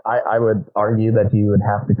 But I would argue that you would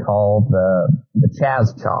have to call the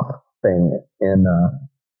Chaz Chop thing in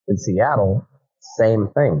Seattle same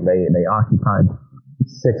thing. They occupied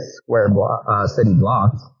 6 square city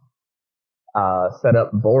blocks, set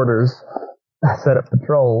up borders, set up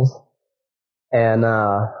patrols, and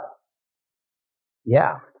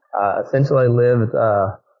essentially lived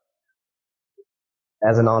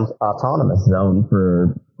as an autonomous zone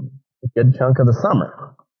for a good chunk of the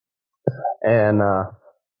summer. And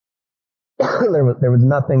there was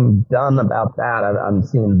nothing done about that. I'm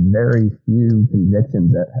seeing very few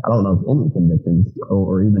convictions. I don't know if any convictions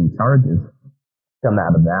or even charges come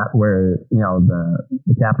out of that. Where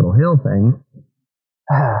the Capitol Hill thing,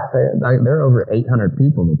 there are over 800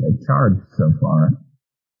 people that they've charged so far,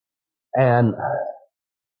 and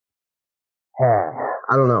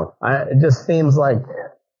I don't know. It just seems like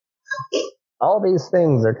all these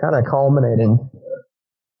things are kind of culminating.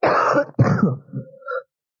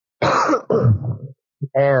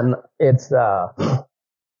 And it's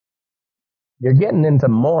you're getting into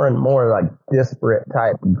more and more like disparate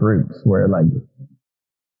type groups where like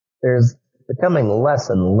there's becoming less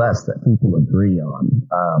and less that people agree on.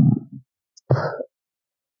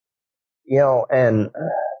 And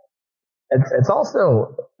it's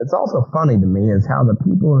also funny to me is how the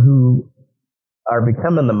people who are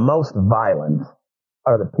becoming the most violent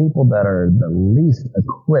are the people that are the least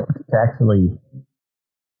equipped to actually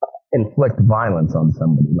inflict violence on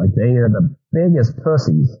somebody. Like, they are the biggest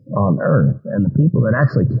pussies on earth, and the people that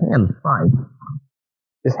actually can fight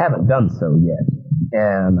just haven't done so yet.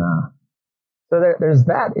 And so there's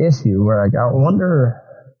that issue where, like, I wonder,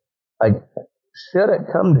 like, should it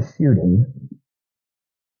come to shooting,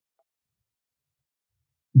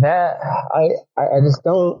 that I just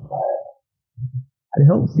don't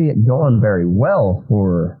see it going very well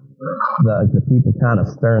for the people kind of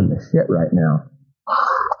stirring the shit right now.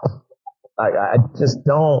 I just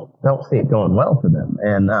don't see it going well for them.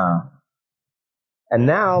 And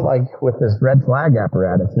now, like, with this red flag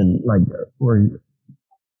apparatus, and like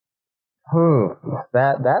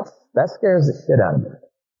that scares the shit out of me.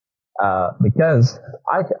 Because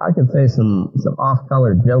I could say some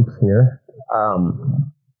off-color jokes here,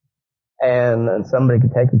 and somebody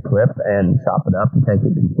could take a clip and chop it up and take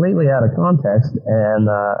it completely out of context, and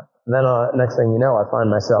then next thing you know, I find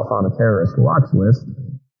myself on a terrorist watch list,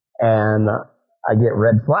 and I get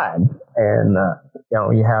red flagged, and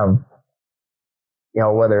you have,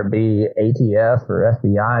 whether it be ATF or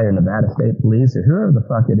FBI or Nevada State Police or whoever the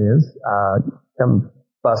fuck it is, come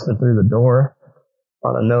busting through the door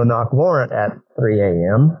on a no-knock warrant at 3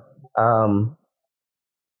 a.m.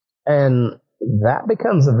 And that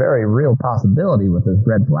becomes a very real possibility with this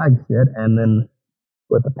red flag shit, and then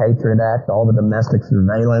with the Patriot Act, all the domestic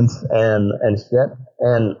surveillance and shit,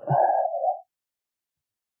 and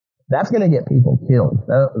that's going to get people killed.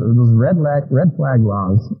 Those red flag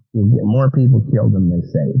laws will get more people killed than they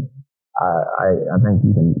save. I think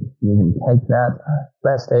you can take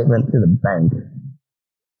that statement to the bank.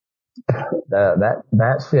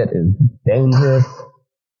 That shit is dangerous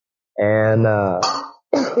and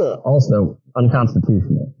also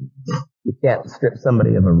unconstitutional. You can't strip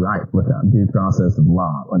somebody of a right without due process of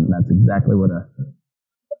law, and that's exactly what a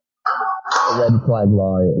red flag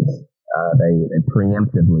law is. They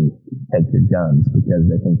preemptively take your guns because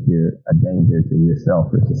they think you're a danger to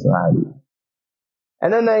yourself or society.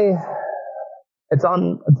 And then it's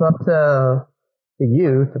up to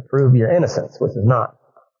you to prove your innocence, which is not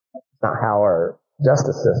how our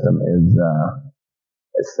justice system is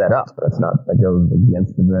set up. That goes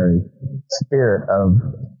against the very spirit of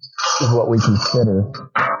what we consider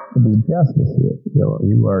to be justice here.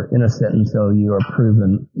 You are innocent until you are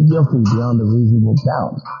proven guilty beyond a reasonable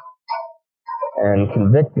doubt, and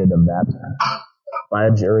convicted of that by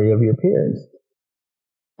a jury of your peers.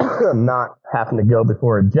 Not having to go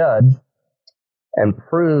before a judge and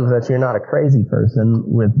prove that you're not a crazy person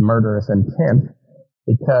with murderous intent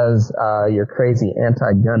because your crazy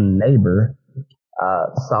anti-gun neighbor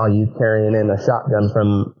saw you carrying in a shotgun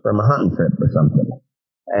from a hunting trip or something,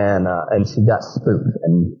 and she got spooked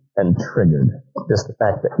and triggered. Just the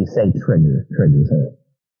fact that you say triggers her.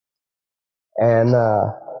 And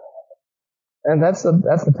And that's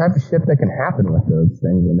the type of shit that can happen with those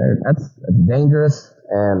things, and that's dangerous.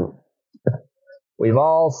 And we've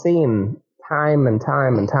all seen time and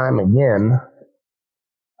time and time again,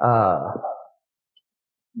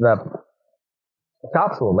 the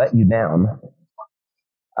cops will let you down.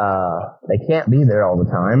 They can't be there all the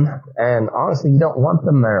time, and honestly, you don't want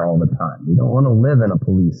them there all the time. You don't want to live in a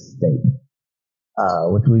police state,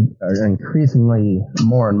 which we are increasingly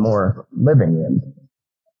more and more living in.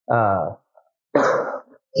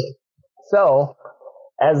 So,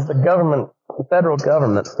 as the federal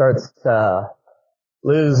government starts to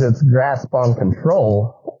lose its grasp on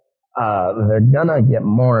control, they're gonna get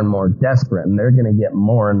more and more desperate, and they're gonna get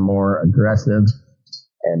more and more aggressive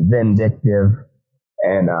and vindictive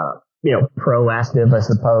and, proactive, I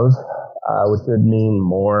suppose, which would mean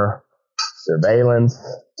more surveillance,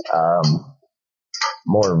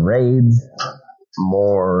 more raids,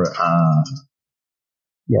 more,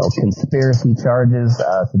 conspiracy charges,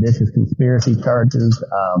 seditious conspiracy charges,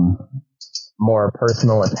 more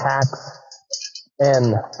personal attacks,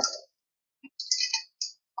 and,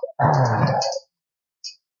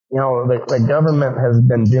 the government has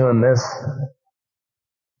been doing this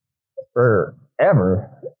forever.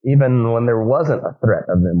 Even when there wasn't a threat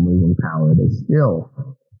of them losing power, they still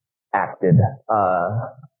acted,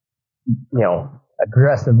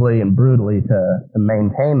 aggressively and brutally to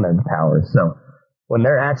maintain their power. So when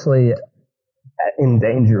they're actually in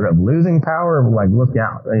danger of losing power, like, look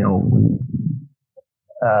out.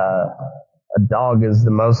 A dog is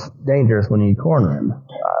the most dangerous when you corner him.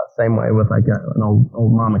 Same way with like an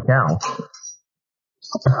old mama cow.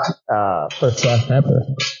 First class Harper.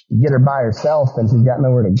 You get her by herself and she's got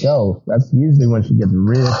nowhere to go. That's usually when she gets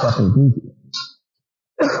really fucking goofy.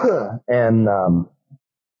 And I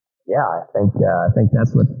think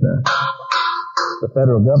that's what the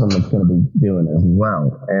federal government's going to be doing as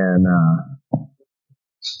well. And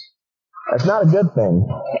that's not a good thing.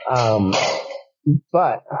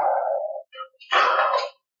 But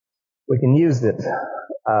we can use it.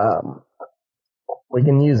 We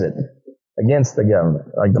can use it against the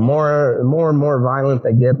government. Like, the more and more violent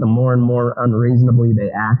they get, the more and more unreasonably they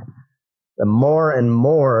act, the more and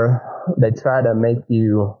more they try to make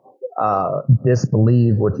you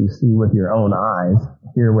disbelieve what you see with your own eyes,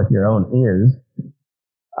 hear with your own ears.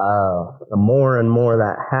 The more and more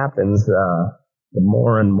that happens, the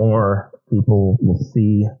more and more people will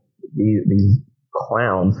see these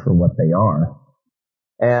clowns for what they are.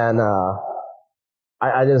 And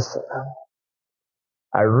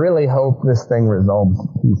I really hope this thing resolves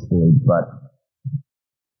peacefully, but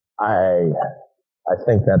I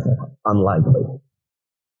think that's unlikely.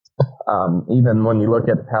 Even when you look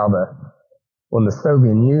at how when the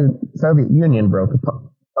Soviet Union broke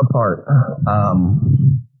apart,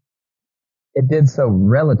 it did so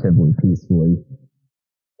relatively peacefully.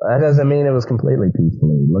 That doesn't mean it was completely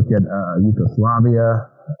peacefully. Look at Yugoslavia,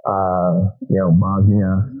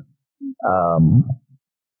 Bosnia,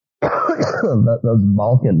 those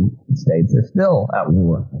Balkan states. They're still at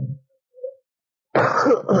war.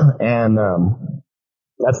 And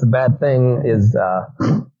that's the bad thing is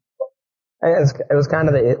it was kind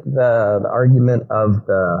of the argument of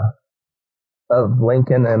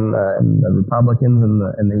Lincoln and the Republicans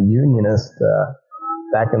and the Unionists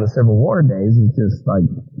back in the Civil War days. Is just like,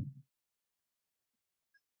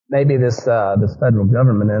 maybe this federal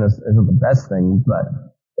government isn't the best thing, but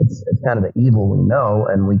it's kind of the evil we know,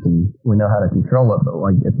 and we know how to control it. But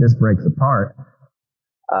like, if this breaks apart,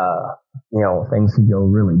 things could go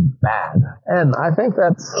really bad. And I think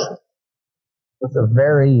that's a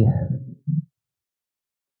very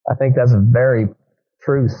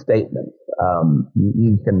true statement.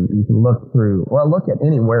 You can look look at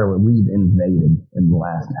anywhere where we've invaded in the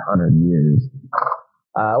last 100 years.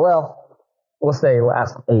 We'll say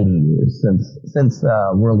last 80 years since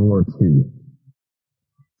World War II.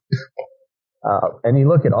 And you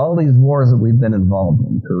look at all these wars that we've been involved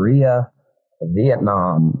in: Korea,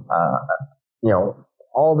 Vietnam,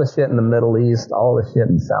 all the shit in the Middle East, all the shit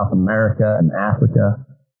in South America and Africa.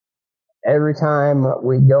 Every time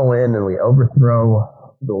we go in and we overthrow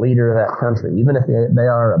the leader of that country, even if they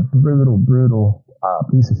are a brutal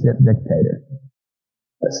piece of shit dictator,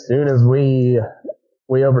 as soon as we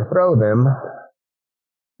overthrow them,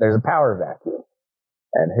 there's a power vacuum.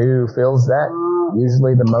 And who fills that?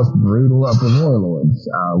 Usually the most brutal of the warlords,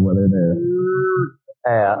 whether they're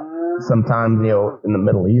sometimes, in the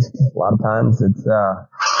Middle East, a lot of times it's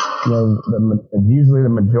usually the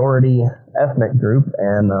majority ethnic group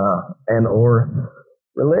and or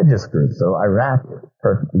religious group. So Iraq,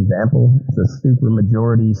 perfect example. It's a super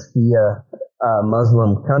majority Shia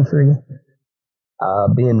Muslim country.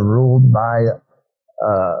 being ruled by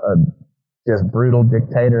a just brutal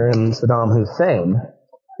dictator in Saddam Hussein,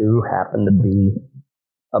 who happened to be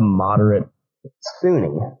a moderate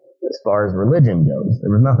Sunni as far as religion goes.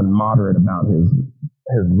 There was nothing moderate about his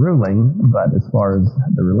ruling, but as far as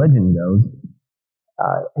the religion goes,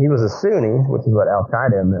 he was a Sunni, which is what Al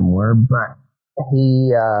Qaeda and them were, but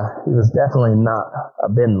he was definitely not a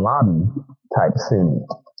Bin Laden type Sunni.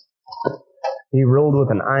 He ruled with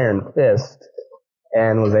an iron fist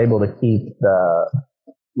and was able to keep the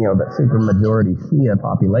supermajority Shia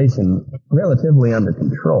population relatively under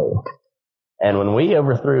control. And when we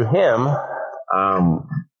overthrew him,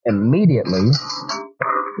 immediately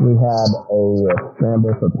we had a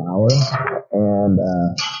scramble for power, and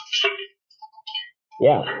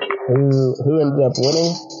who ended up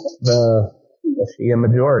winning? The Shia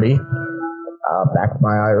majority, backed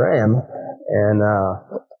by Iran, and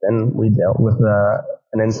then we dealt with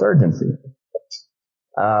an insurgency.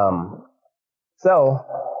 So,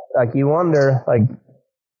 like, you wonder, like,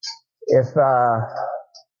 if,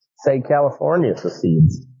 say, California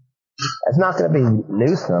secedes, it's not going to be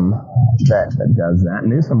Newsom that does that.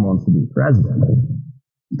 Newsom wants to be president.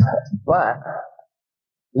 But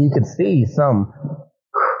you could see some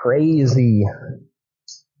crazy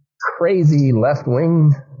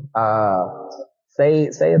left-wing, say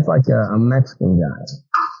it's like a Mexican guy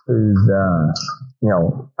who's,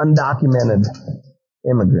 undocumented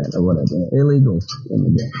immigrant or whatever, illegal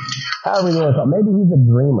immigrant. However you want to call it. Maybe he's a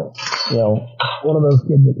dreamer. One of those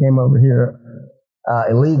kids that came over here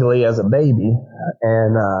illegally as a baby,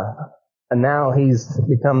 and now he's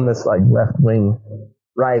become this like left-wing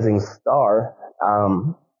rising star.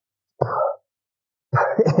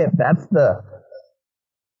 If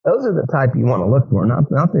those are the type you want to look for, not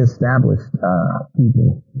the established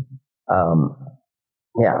people.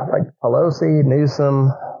 Like Pelosi,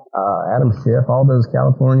 Newsom, Adam Schiff, all those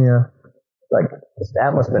California like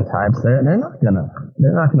establishment types. They're not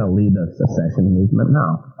gonna lead a secession movement.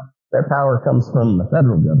 No, their power comes from the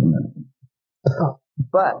federal government.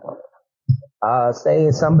 But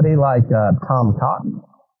say somebody like Tom Cotton.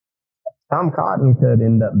 Tom Cotton could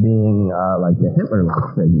end up being like a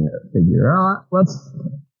Hitler-like figure.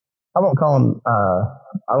 I won't call him.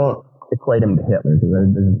 I won't equate him to Hitler because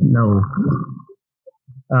there's no.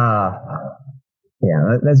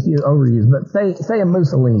 That's overused. But say a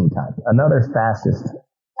Mussolini type, another fascist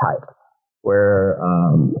type, where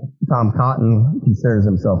Tom Cotton considers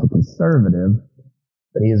himself a conservative,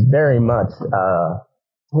 but he is very much.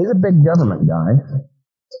 He's a big government guy.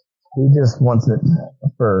 He just wants it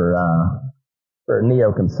for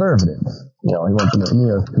neoconservatives. He wants a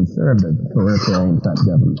neoconservative authoritarian type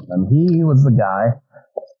government. And he was the guy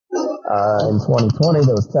in 2020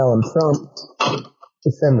 that was telling Trump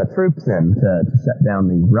to send the troops in to shut down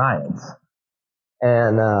these riots.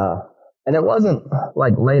 And it wasn't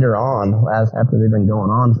like later on, after they've been going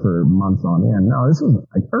on for months on end. No, this was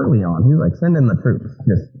like early on. He was like, send in the troops,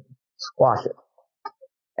 just squash it.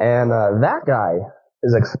 And that guy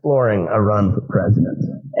is exploring a run for president.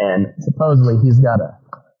 And supposedly he's got a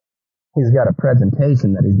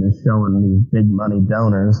presentation that he's been showing these big money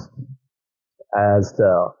donors as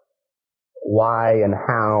to why and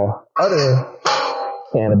how other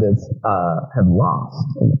candidates have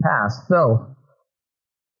lost in the past. So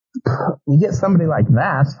you get somebody like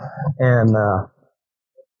that, and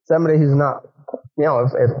somebody who's not,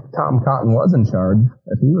 if Tom Cotton was in charge,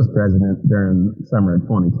 if he was president during summer of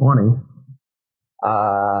 2020,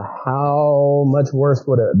 how much worse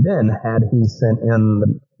would it have been had he sent in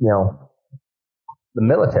the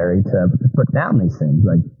military to put down these things?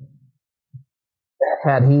 Like,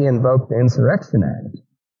 had he invoked the Insurrection Act,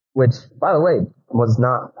 which, by the way, was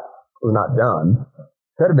not done,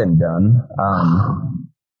 could have been done.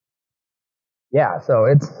 So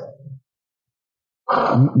it's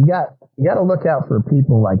you got to look out for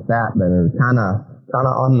people like that are kind of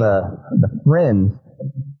on the fringe.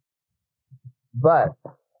 But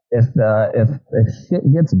if shit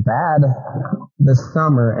gets bad this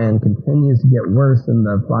summer and continues to get worse in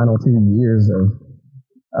the final 2 years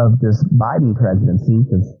of this Biden presidency,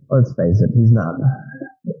 because let's face it,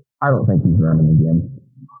 I don't think he's running again.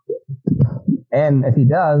 And if he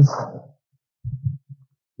does,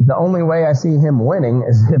 the only way I see him winning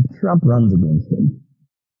is if Trump runs against him.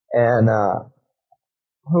 And,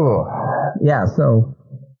 so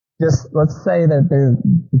just let's say that there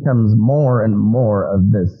becomes more and more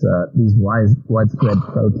of these widespread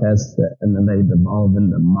protests, and then they devolve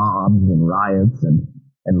into mobs and riots and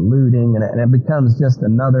looting, and it becomes just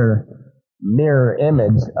another mirror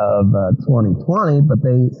image of 2020, but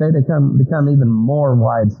they say they become even more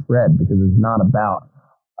widespread because it's not about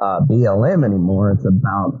BLM anymore. It's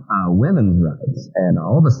about women's rights. And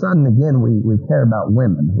all of a sudden, again, we care about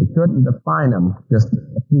women. We couldn't define them just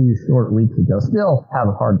a few short weeks ago. Still have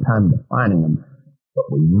a hard time defining them.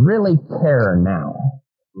 But we really care now.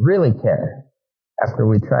 Really care. After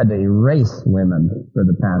we tried to erase women for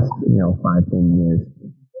the past, 5-10 years.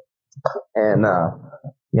 And,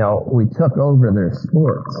 we took over their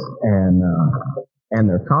sports and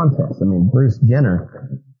their contests. I mean, Bruce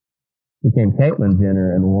Jenner became Caitlyn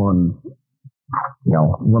Jenner and won,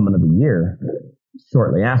 Woman of the Year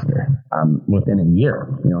shortly after, within a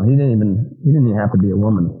year. He didn't even have to be a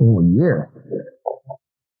woman a full year.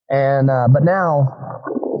 And, but now,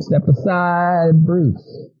 step aside,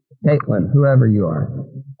 Bruce, Caitlyn, whoever you are.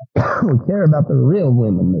 We care about the real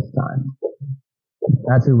women this time.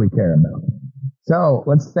 That's who we care about. So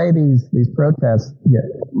let's say these protests get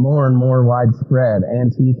more and more widespread.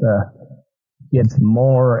 Antifa gets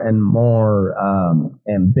more and more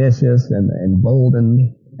ambitious and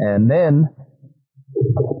emboldened. And then,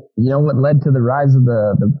 what led to the rise of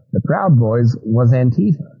the Proud Boys was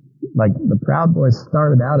Antifa. Like, the Proud Boys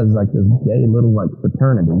started out as like this gay little like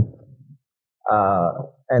fraternity.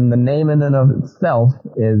 And the name in and of itself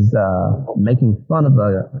is making fun of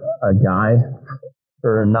a guy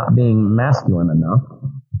for not being masculine enough.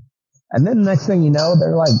 And then the next thing you know,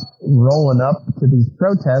 they're like rolling up to these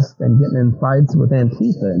protests and getting in fights with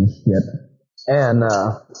Antifa and shit. And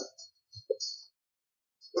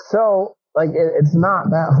so, like, it's not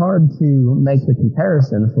that hard to make the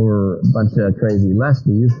comparison for a bunch of crazy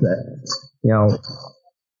lefties that,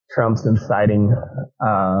 Trump's inciting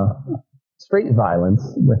street violence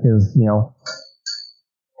with his,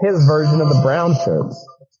 his version of the brown shirts.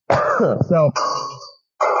 So,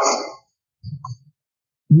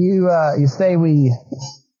 you say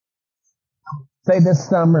this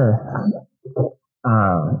summer,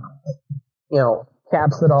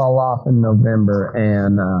 caps it all off in November,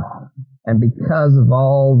 and because of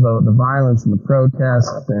all the violence and the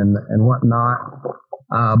protests and whatnot,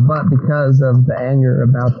 but because of the anger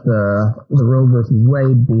about the Roe versus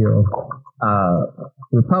Wade deal,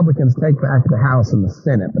 Republicans take back the House and the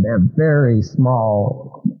Senate, but they have very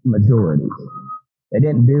small majorities. They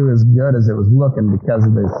didn't do as good as it was looking because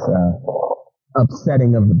of this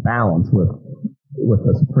upsetting of the balance with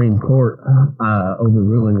the Supreme Court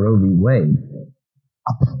overruling Roe v. Wade.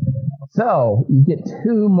 So you get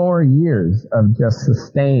 2 more years of just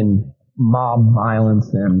sustained mob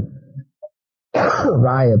violence and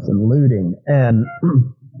riots and looting, and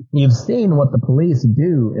you've seen what the police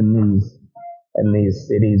do in these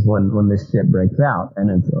cities when this shit breaks out, and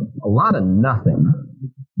it's a lot of nothing.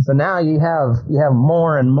 So now you have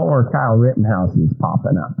more and more Kyle Rittenhouses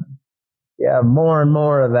popping up. You have more and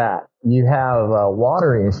more of that. You have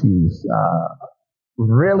water issues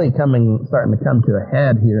really starting to come to a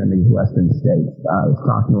head here in these western states. I was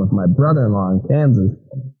talking with my brother-in-law in Kansas,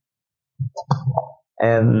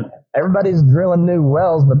 and everybody's drilling new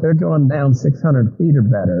wells, but they're going down 600 feet or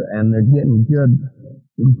better, and they're getting good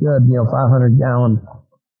 500-gallon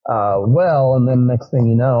well, and then next thing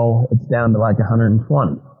you know, it's down to like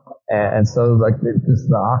 120. And so, like, just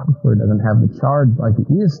the aquifer doesn't have the charge like it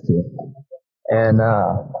used to. And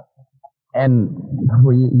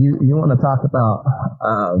you want to talk about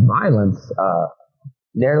violence?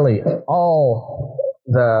 Nearly all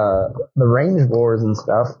the range wars and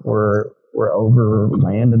stuff were over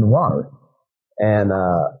land and water. And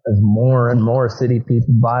as more and more city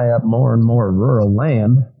people buy up more and more rural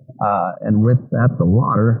land, and with that the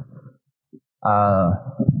water,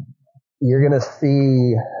 you're gonna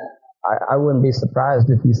see. I wouldn't be surprised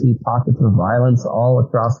if you see pockets of violence all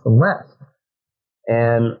across the West.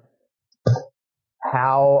 And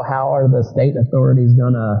how are the state authorities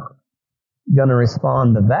gonna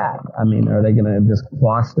respond to that? I mean, are they gonna just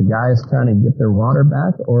quash the guys trying to get their water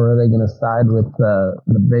back, or are they gonna side with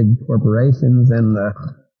the big corporations and the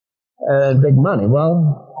big money?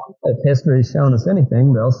 Well, if history's shown us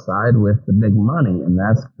anything, they'll side with the big money, and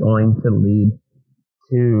that's going to lead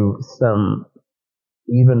to some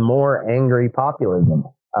even more angry populism.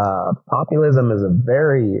 Populism is a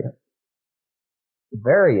very,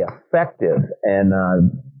 very effective and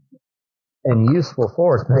useful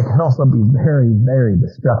force, but it can also be very, very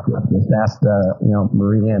destructive. Just ask,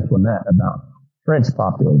 Marie Antoinette about French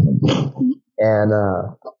populism. And,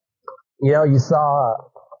 you saw,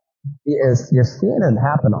 you're seeing it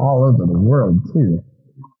happen all over the world too.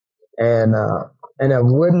 And I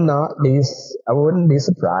wouldn't be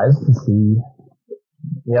surprised to see,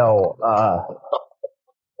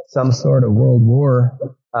 some sort of world war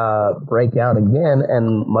break out again,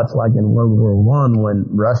 and much like in World War I, when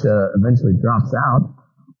Russia eventually drops out,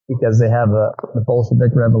 because they have the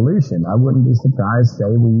Bolshevik Revolution. I wouldn't be surprised,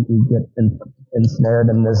 say, we get ensnared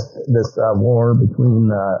in this war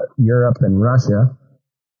between Europe and Russia.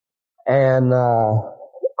 And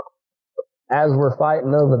as we're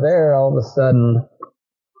fighting over there, all of a sudden,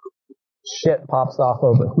 shit pops off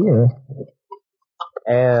over here.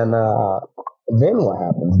 And then what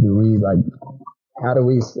happens? How do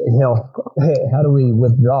we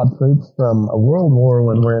withdraw troops from a world war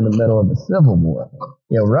when we're in the middle of a civil war?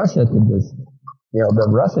 Russia could just, the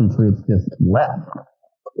Russian troops just left.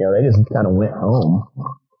 They just kind of went home,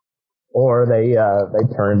 or they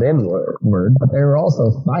turned inward. But they were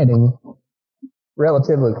also fighting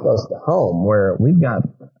relatively close to home, where we've got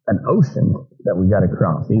an ocean that we got to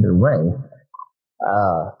cross either way.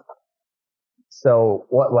 So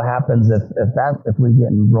what happens if we get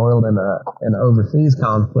embroiled in an overseas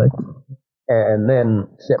conflict and then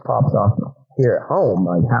shit pops off here at home?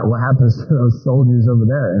 Like, what happens to those soldiers over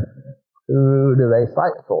there? Who do they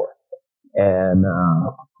fight for? And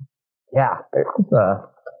there's a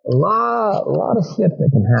lot of shit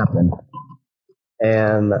that can happen,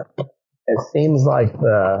 and it seems like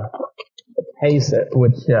the pace at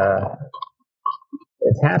which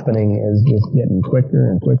it's happening is just getting quicker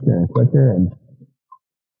and quicker and quicker, and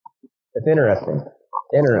it's interesting.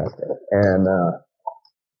 And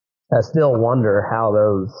I still wonder how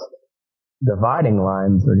those dividing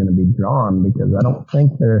lines are going to be drawn, because I don't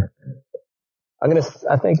think I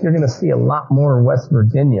think you're going to see a lot more West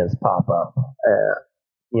Virginias pop up.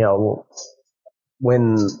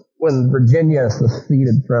 When Virginia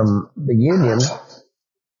seceded from the Union,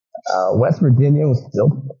 West Virginia was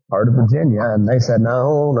still part of Virginia, and they said,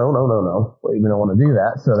 no, we don't want to do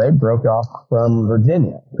that. So they broke off from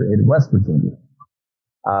Virginia, created West Virginia.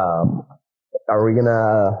 Are we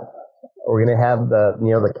gonna have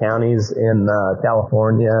the counties in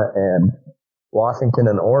California and Washington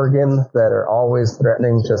and Oregon that are always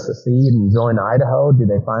threatening to secede and join Idaho? Do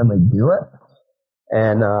they finally do it?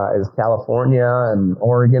 And is California and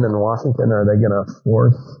Oregon and Washington, are they going to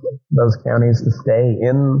force those counties to stay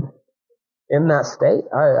in that state?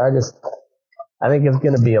 I think it's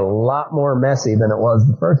going to be a lot more messy than it was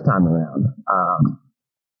the first time around.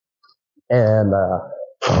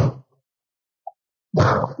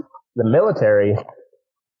 The military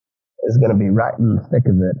is going to be right in the thick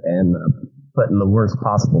of it and put in the worst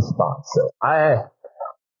possible spot. So I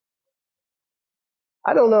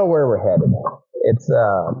don't know where we're headed. It's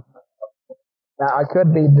I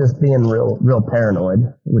could be just being real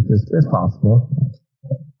paranoid, which is possible.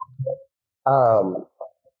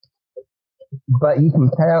 But you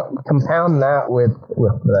compound that with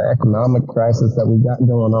the economic crisis that we've got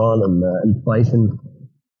going on, and the inflation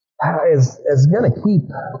is going to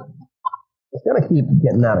keep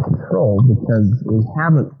getting out of control, because we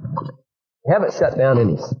haven't shut down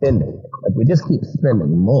any spending. Like, we just keep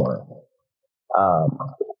spending more.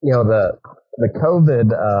 The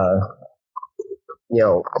COVID,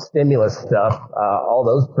 stimulus stuff, all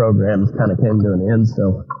those programs kind of came to an end.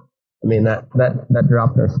 So, I mean, that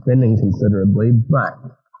dropped our spending considerably, but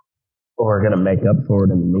we're going to make up for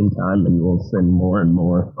it in the meantime, and we'll send more and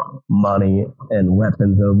more money and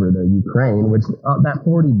weapons over to Ukraine, which, that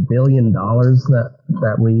 $40 billion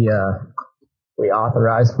that we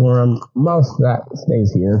authorized for them, most of that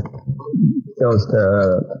stays here, goes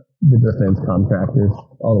to the defense contractors,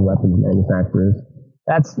 all the weapons manufacturers.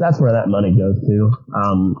 That's where that money goes to.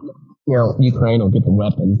 Ukraine will get the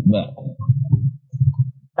weapons, but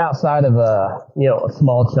outside of a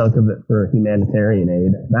small chunk of it for humanitarian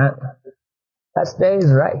aid, that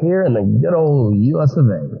stays right here in the good old U.S. of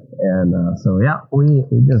A. And we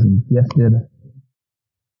just gifted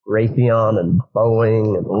Raytheon and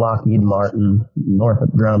Boeing and Lockheed Martin,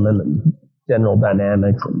 Northrop Grumman and General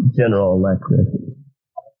Dynamics and General Electric.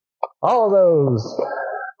 All of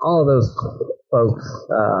those folks,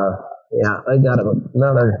 they got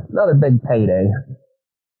another big payday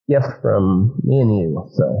gift from me and you.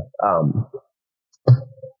 So,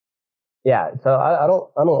 so I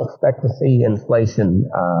don't expect to see inflation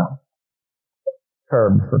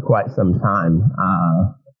curbed for quite some time.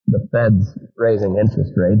 The Fed's raising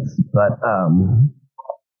interest rates, but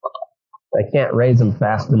they can't raise them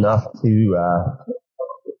fast enough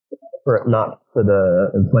for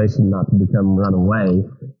the inflation not to become runaway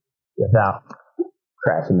without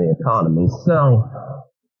crashing the economy. So,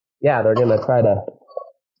 they're going to try to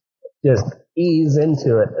just ease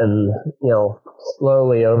into it, and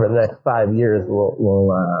slowly over the next 5 years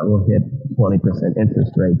we'll hit 20%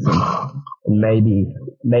 interest rates and maybe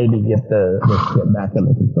get the shit back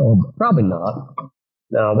under control. But probably not.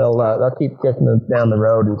 No, they'll keep kicking it down the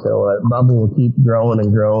road until that bubble will keep growing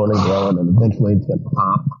and growing and growing, and eventually it's going to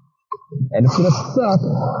pop. and it's gonna suck.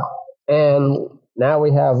 And now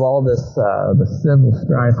we have all this the civil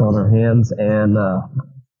strife on our hands, and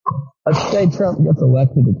let's say Trump gets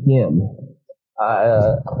elected again.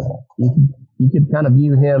 You could kind of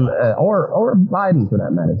view him, or Biden for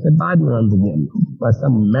that matter. Say Biden runs again, by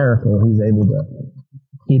some miracle he's able to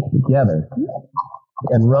keep together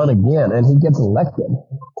and run again, and he gets elected.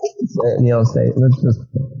 Let's just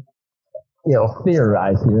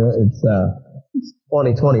theorize here. It's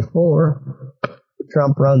 2024.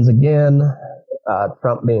 Trump runs again.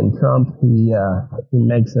 Trump being Trump, he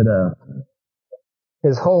makes it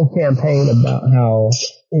his whole campaign about how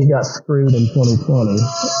he got screwed in 2020,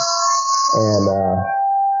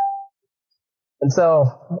 and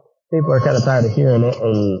so people are kind of tired of hearing it,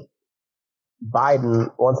 and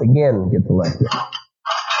Biden once again gets elected.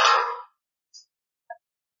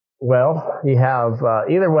 Well, you have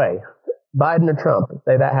either way, Biden or Trump.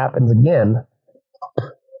 Say that happens again,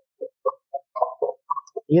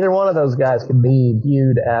 either one of those guys could be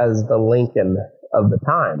viewed as the Lincoln of the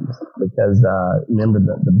times, because remember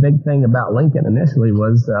the big thing about Lincoln initially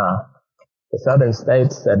was the southern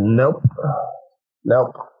states said nope,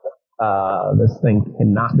 this thing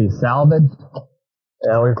cannot be salvaged.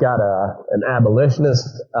 Now we've got an abolitionist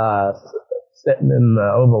sitting in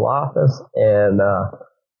the Oval Office, and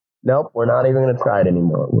nope, we're not even going to try it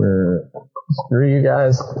anymore. Screw you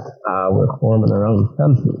guys. We're forming our own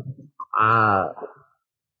country.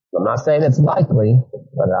 I'm not saying it's likely,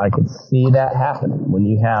 but I could see that happening when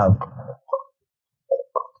you have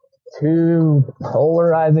two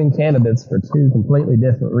polarizing candidates for two completely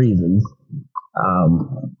different reasons.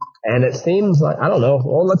 And it seems like, I don't know,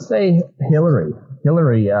 well, let's say Hillary,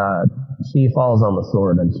 she falls on the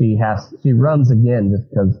sword and she runs again just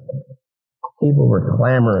because people were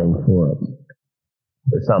clamoring for it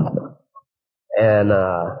or something. And,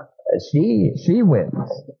 she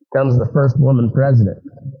wins, becomes the first woman president.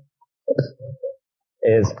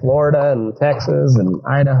 Is Florida and Texas and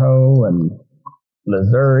Idaho and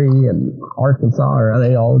Missouri and Arkansas, or are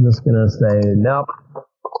they all just going to say, nope,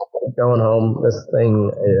 going home, this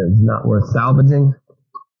thing is not worth salvaging?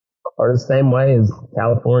 Or the same way as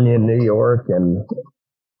California and New York and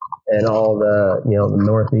all the, the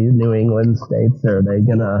Northeast, New England states, are they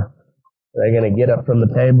gonna get up from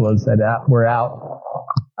the table and say, we're out,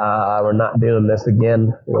 we're not doing this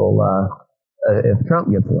again, if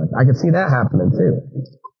Trump gets elected? I could see that happening too.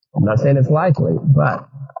 I'm not saying it's likely, but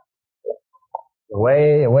the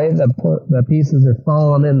way the pieces are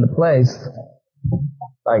falling into place,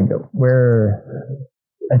 like it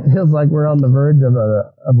feels like we're on the verge of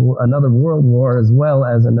another world war as well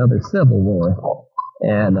as another civil war,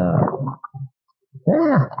 and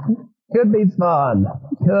could be fun.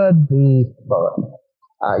 Could be fun.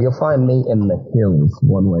 You'll find me in the hills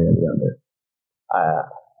one way or the other.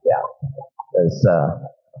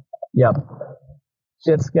 Yep.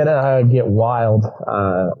 Shit's gonna get wild,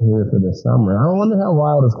 here for the summer. I wonder how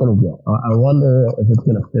wild it's gonna get. I wonder if it's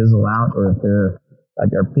gonna fizzle out, or if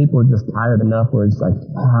are people just tired enough where it's like,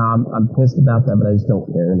 I'm pissed about that, but I just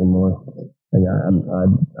don't care anymore. Like,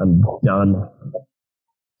 I'm done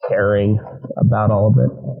caring about all of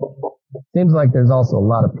it. Seems like there's also a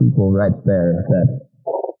lot of people right there that,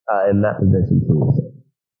 in that position too.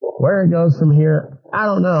 Where it goes from here, I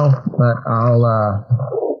don't know, but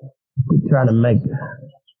I'll keep trying to make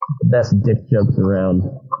the best dick jokes around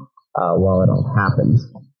while it all happens.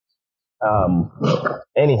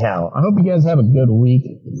 Anyhow, I hope you guys have a good week.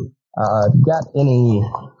 If you got any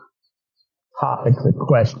topics or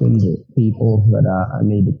questions or people that I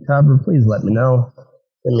need to cover, please let me know.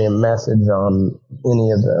 Send me a message on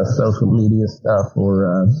any of the social media stuff,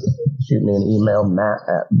 or shoot me an email,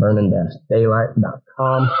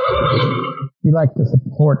 matt@burning-daylight.com. If you'd like to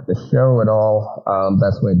support the show at all,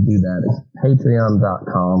 best way to do that is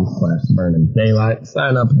patreon.com/burning-daylight.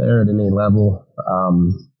 Sign up there at any level.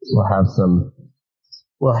 We'll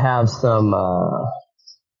have some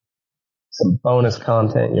bonus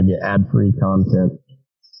content. You'll get ad-free content,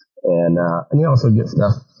 and you also get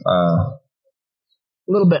stuff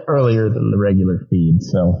a little bit earlier than the regular feed.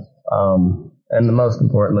 So, and the most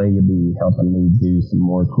importantly, you'll be helping me do some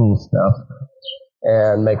more cool stuff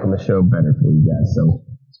and making the show better for you guys. So,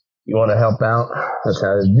 if you want to help out, that's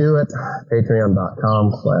how to do it.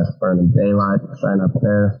 Patreon.com/burning-daylight. Sign up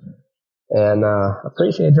there. And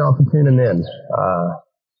appreciate y'all for tuning in.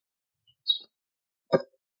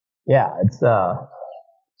 It's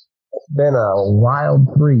been a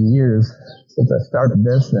wild 3 years since I started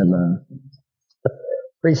this, and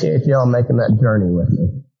appreciate y'all making that journey with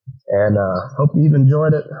me. And hope you've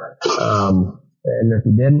enjoyed it. And if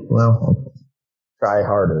you didn't, well, try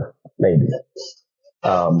harder, maybe.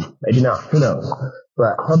 Maybe not. Who knows?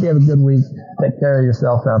 But hope you have a good week. Take care of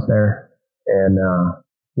yourself out there. And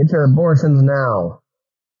get your abortions now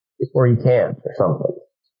before you can't or something.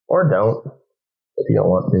 Or don't if you don't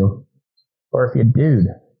want to. Or if you're a dude.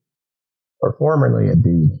 Or formerly a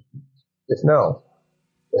dude. Just know,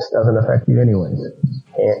 this doesn't affect you anyways.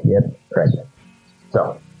 Can't get pregnant.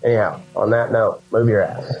 So, anyhow, on that note, move your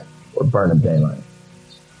ass. We're burning daylight.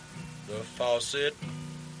 The faucet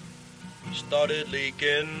started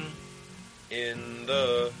leaking in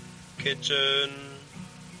the kitchen.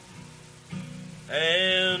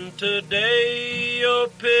 And today your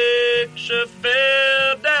picture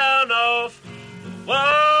fell down off the wall.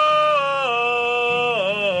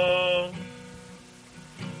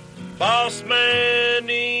 Boss man,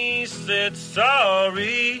 he said,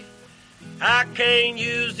 sorry, I can't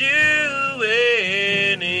use you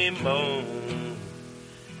anymore.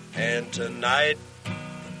 And tonight, the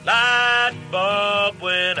light bulb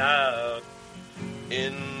went out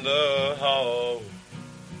in the hall.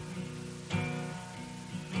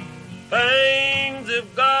 Things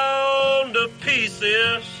have gone to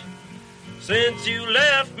pieces since you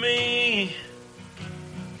left me.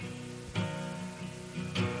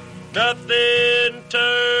 Nothing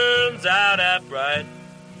turns out that bright,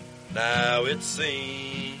 now it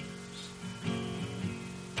seems.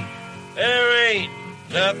 There ain't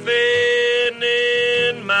nothing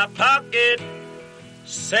in my pocket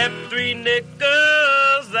except 3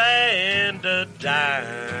 nickels and a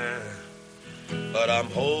dime. But I'm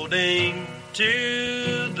holding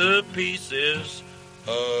to the pieces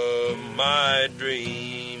of my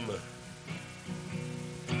dream.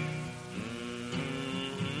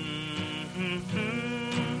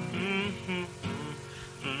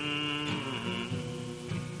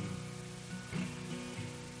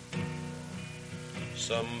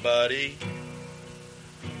 Somebody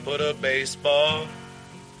put a baseball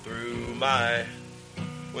through my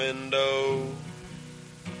window,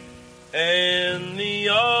 and the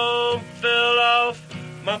arm fell off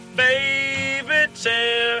my favorite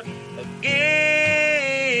chair again.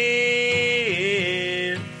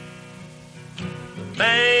 The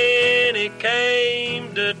man, he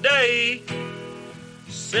came today,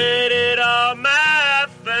 said it all my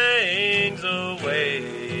things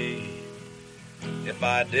away. If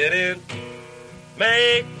I didn't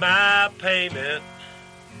make my payment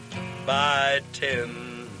by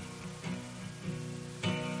 10,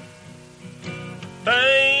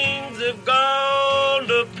 things have gone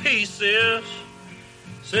to pieces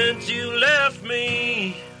since you left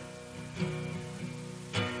me.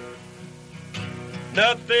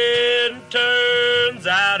 Nothing turns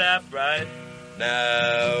out that bright,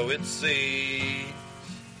 now it seems.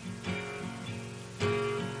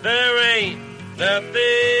 There ain't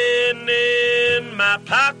nothing in my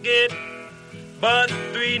pocket but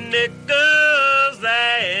 3 nickels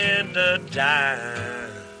and a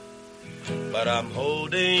dime. But I'm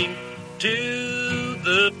holding to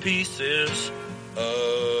the pieces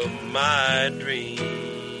of my dream.